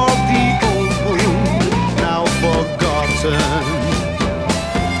for the old wound now forgotten.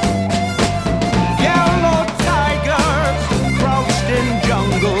 Yellow tigers crouched in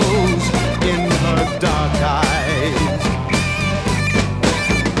jungles in her dark eyes.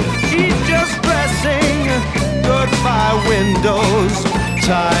 She's just dressing goodbye windows,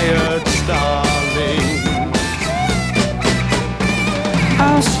 tired starling.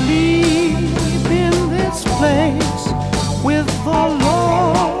 I'll sleep in this place with the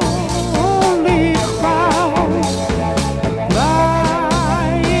lonely crowds.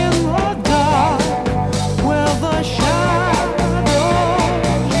 Lie in the dark where the shadows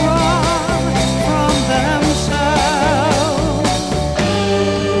run from themselves.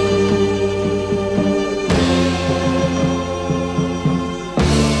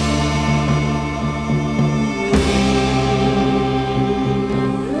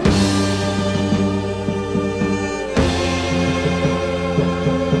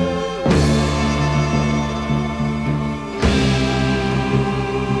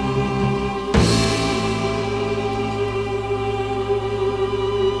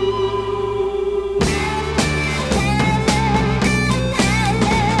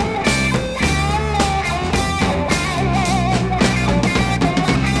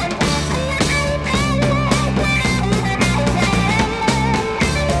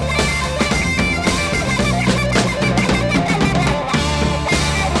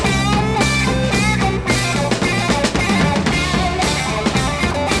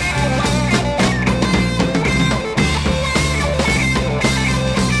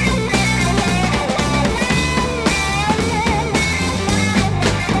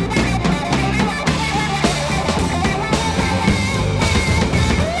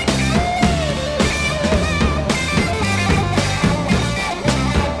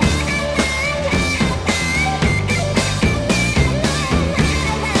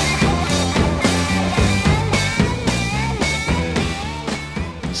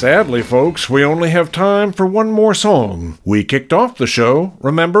 Sadly, folks, we only have time for one more song. We kicked off the show,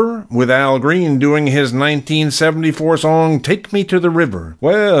 remember, with Al Green doing his 1974 song Take Me to the River.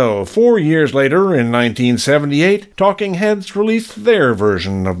 Well, 4 years later, in 1978, Talking Heads released their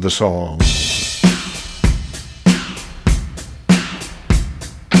version of the song.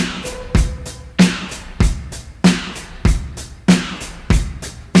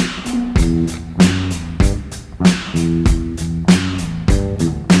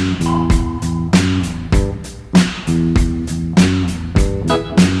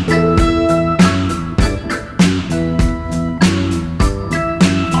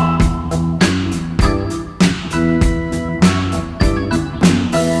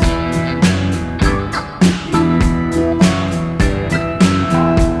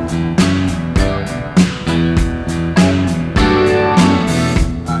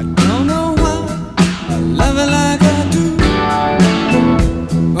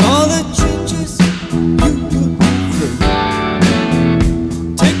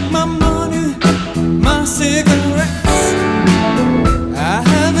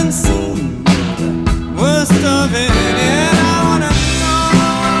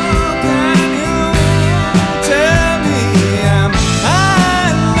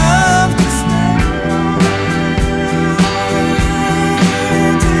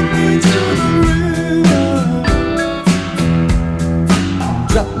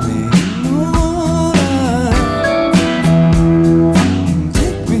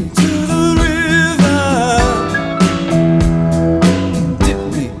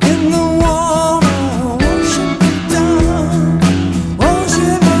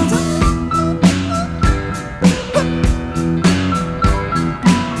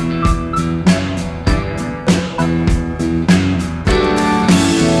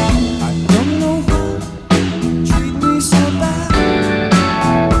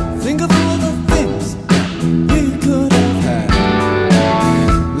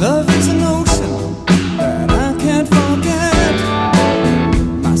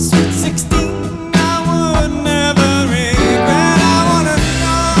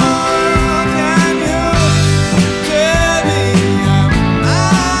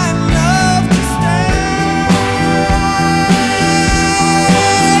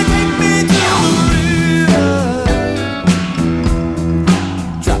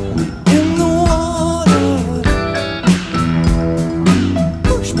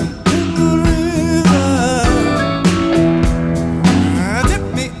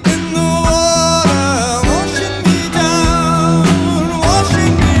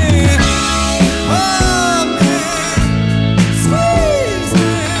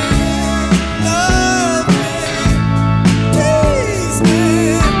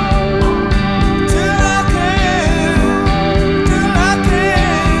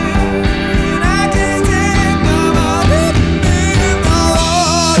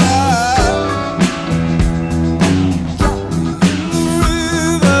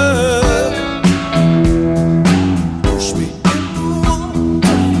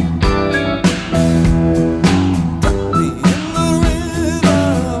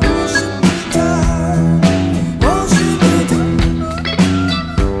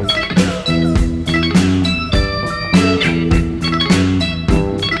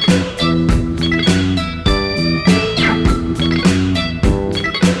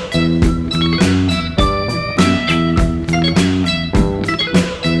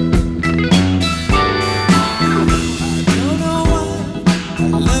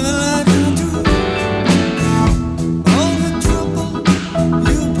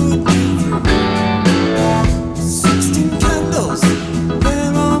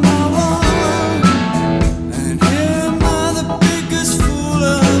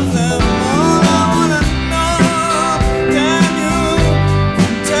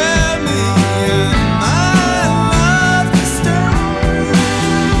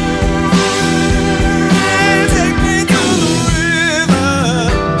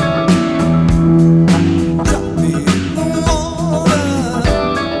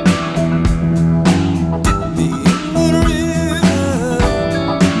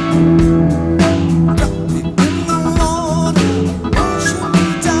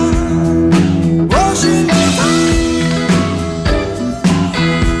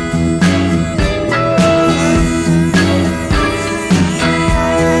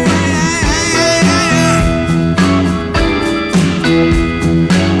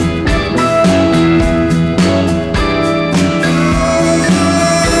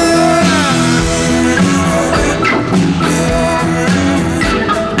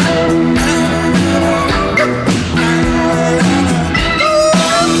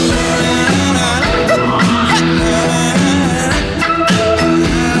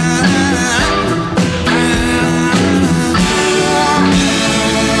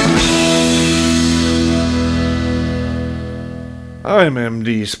 I'm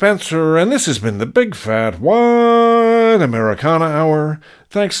MD Spencer, and this has been the Big Fat White Americana Hour.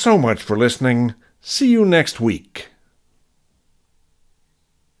 Thanks so much for listening. See you next week.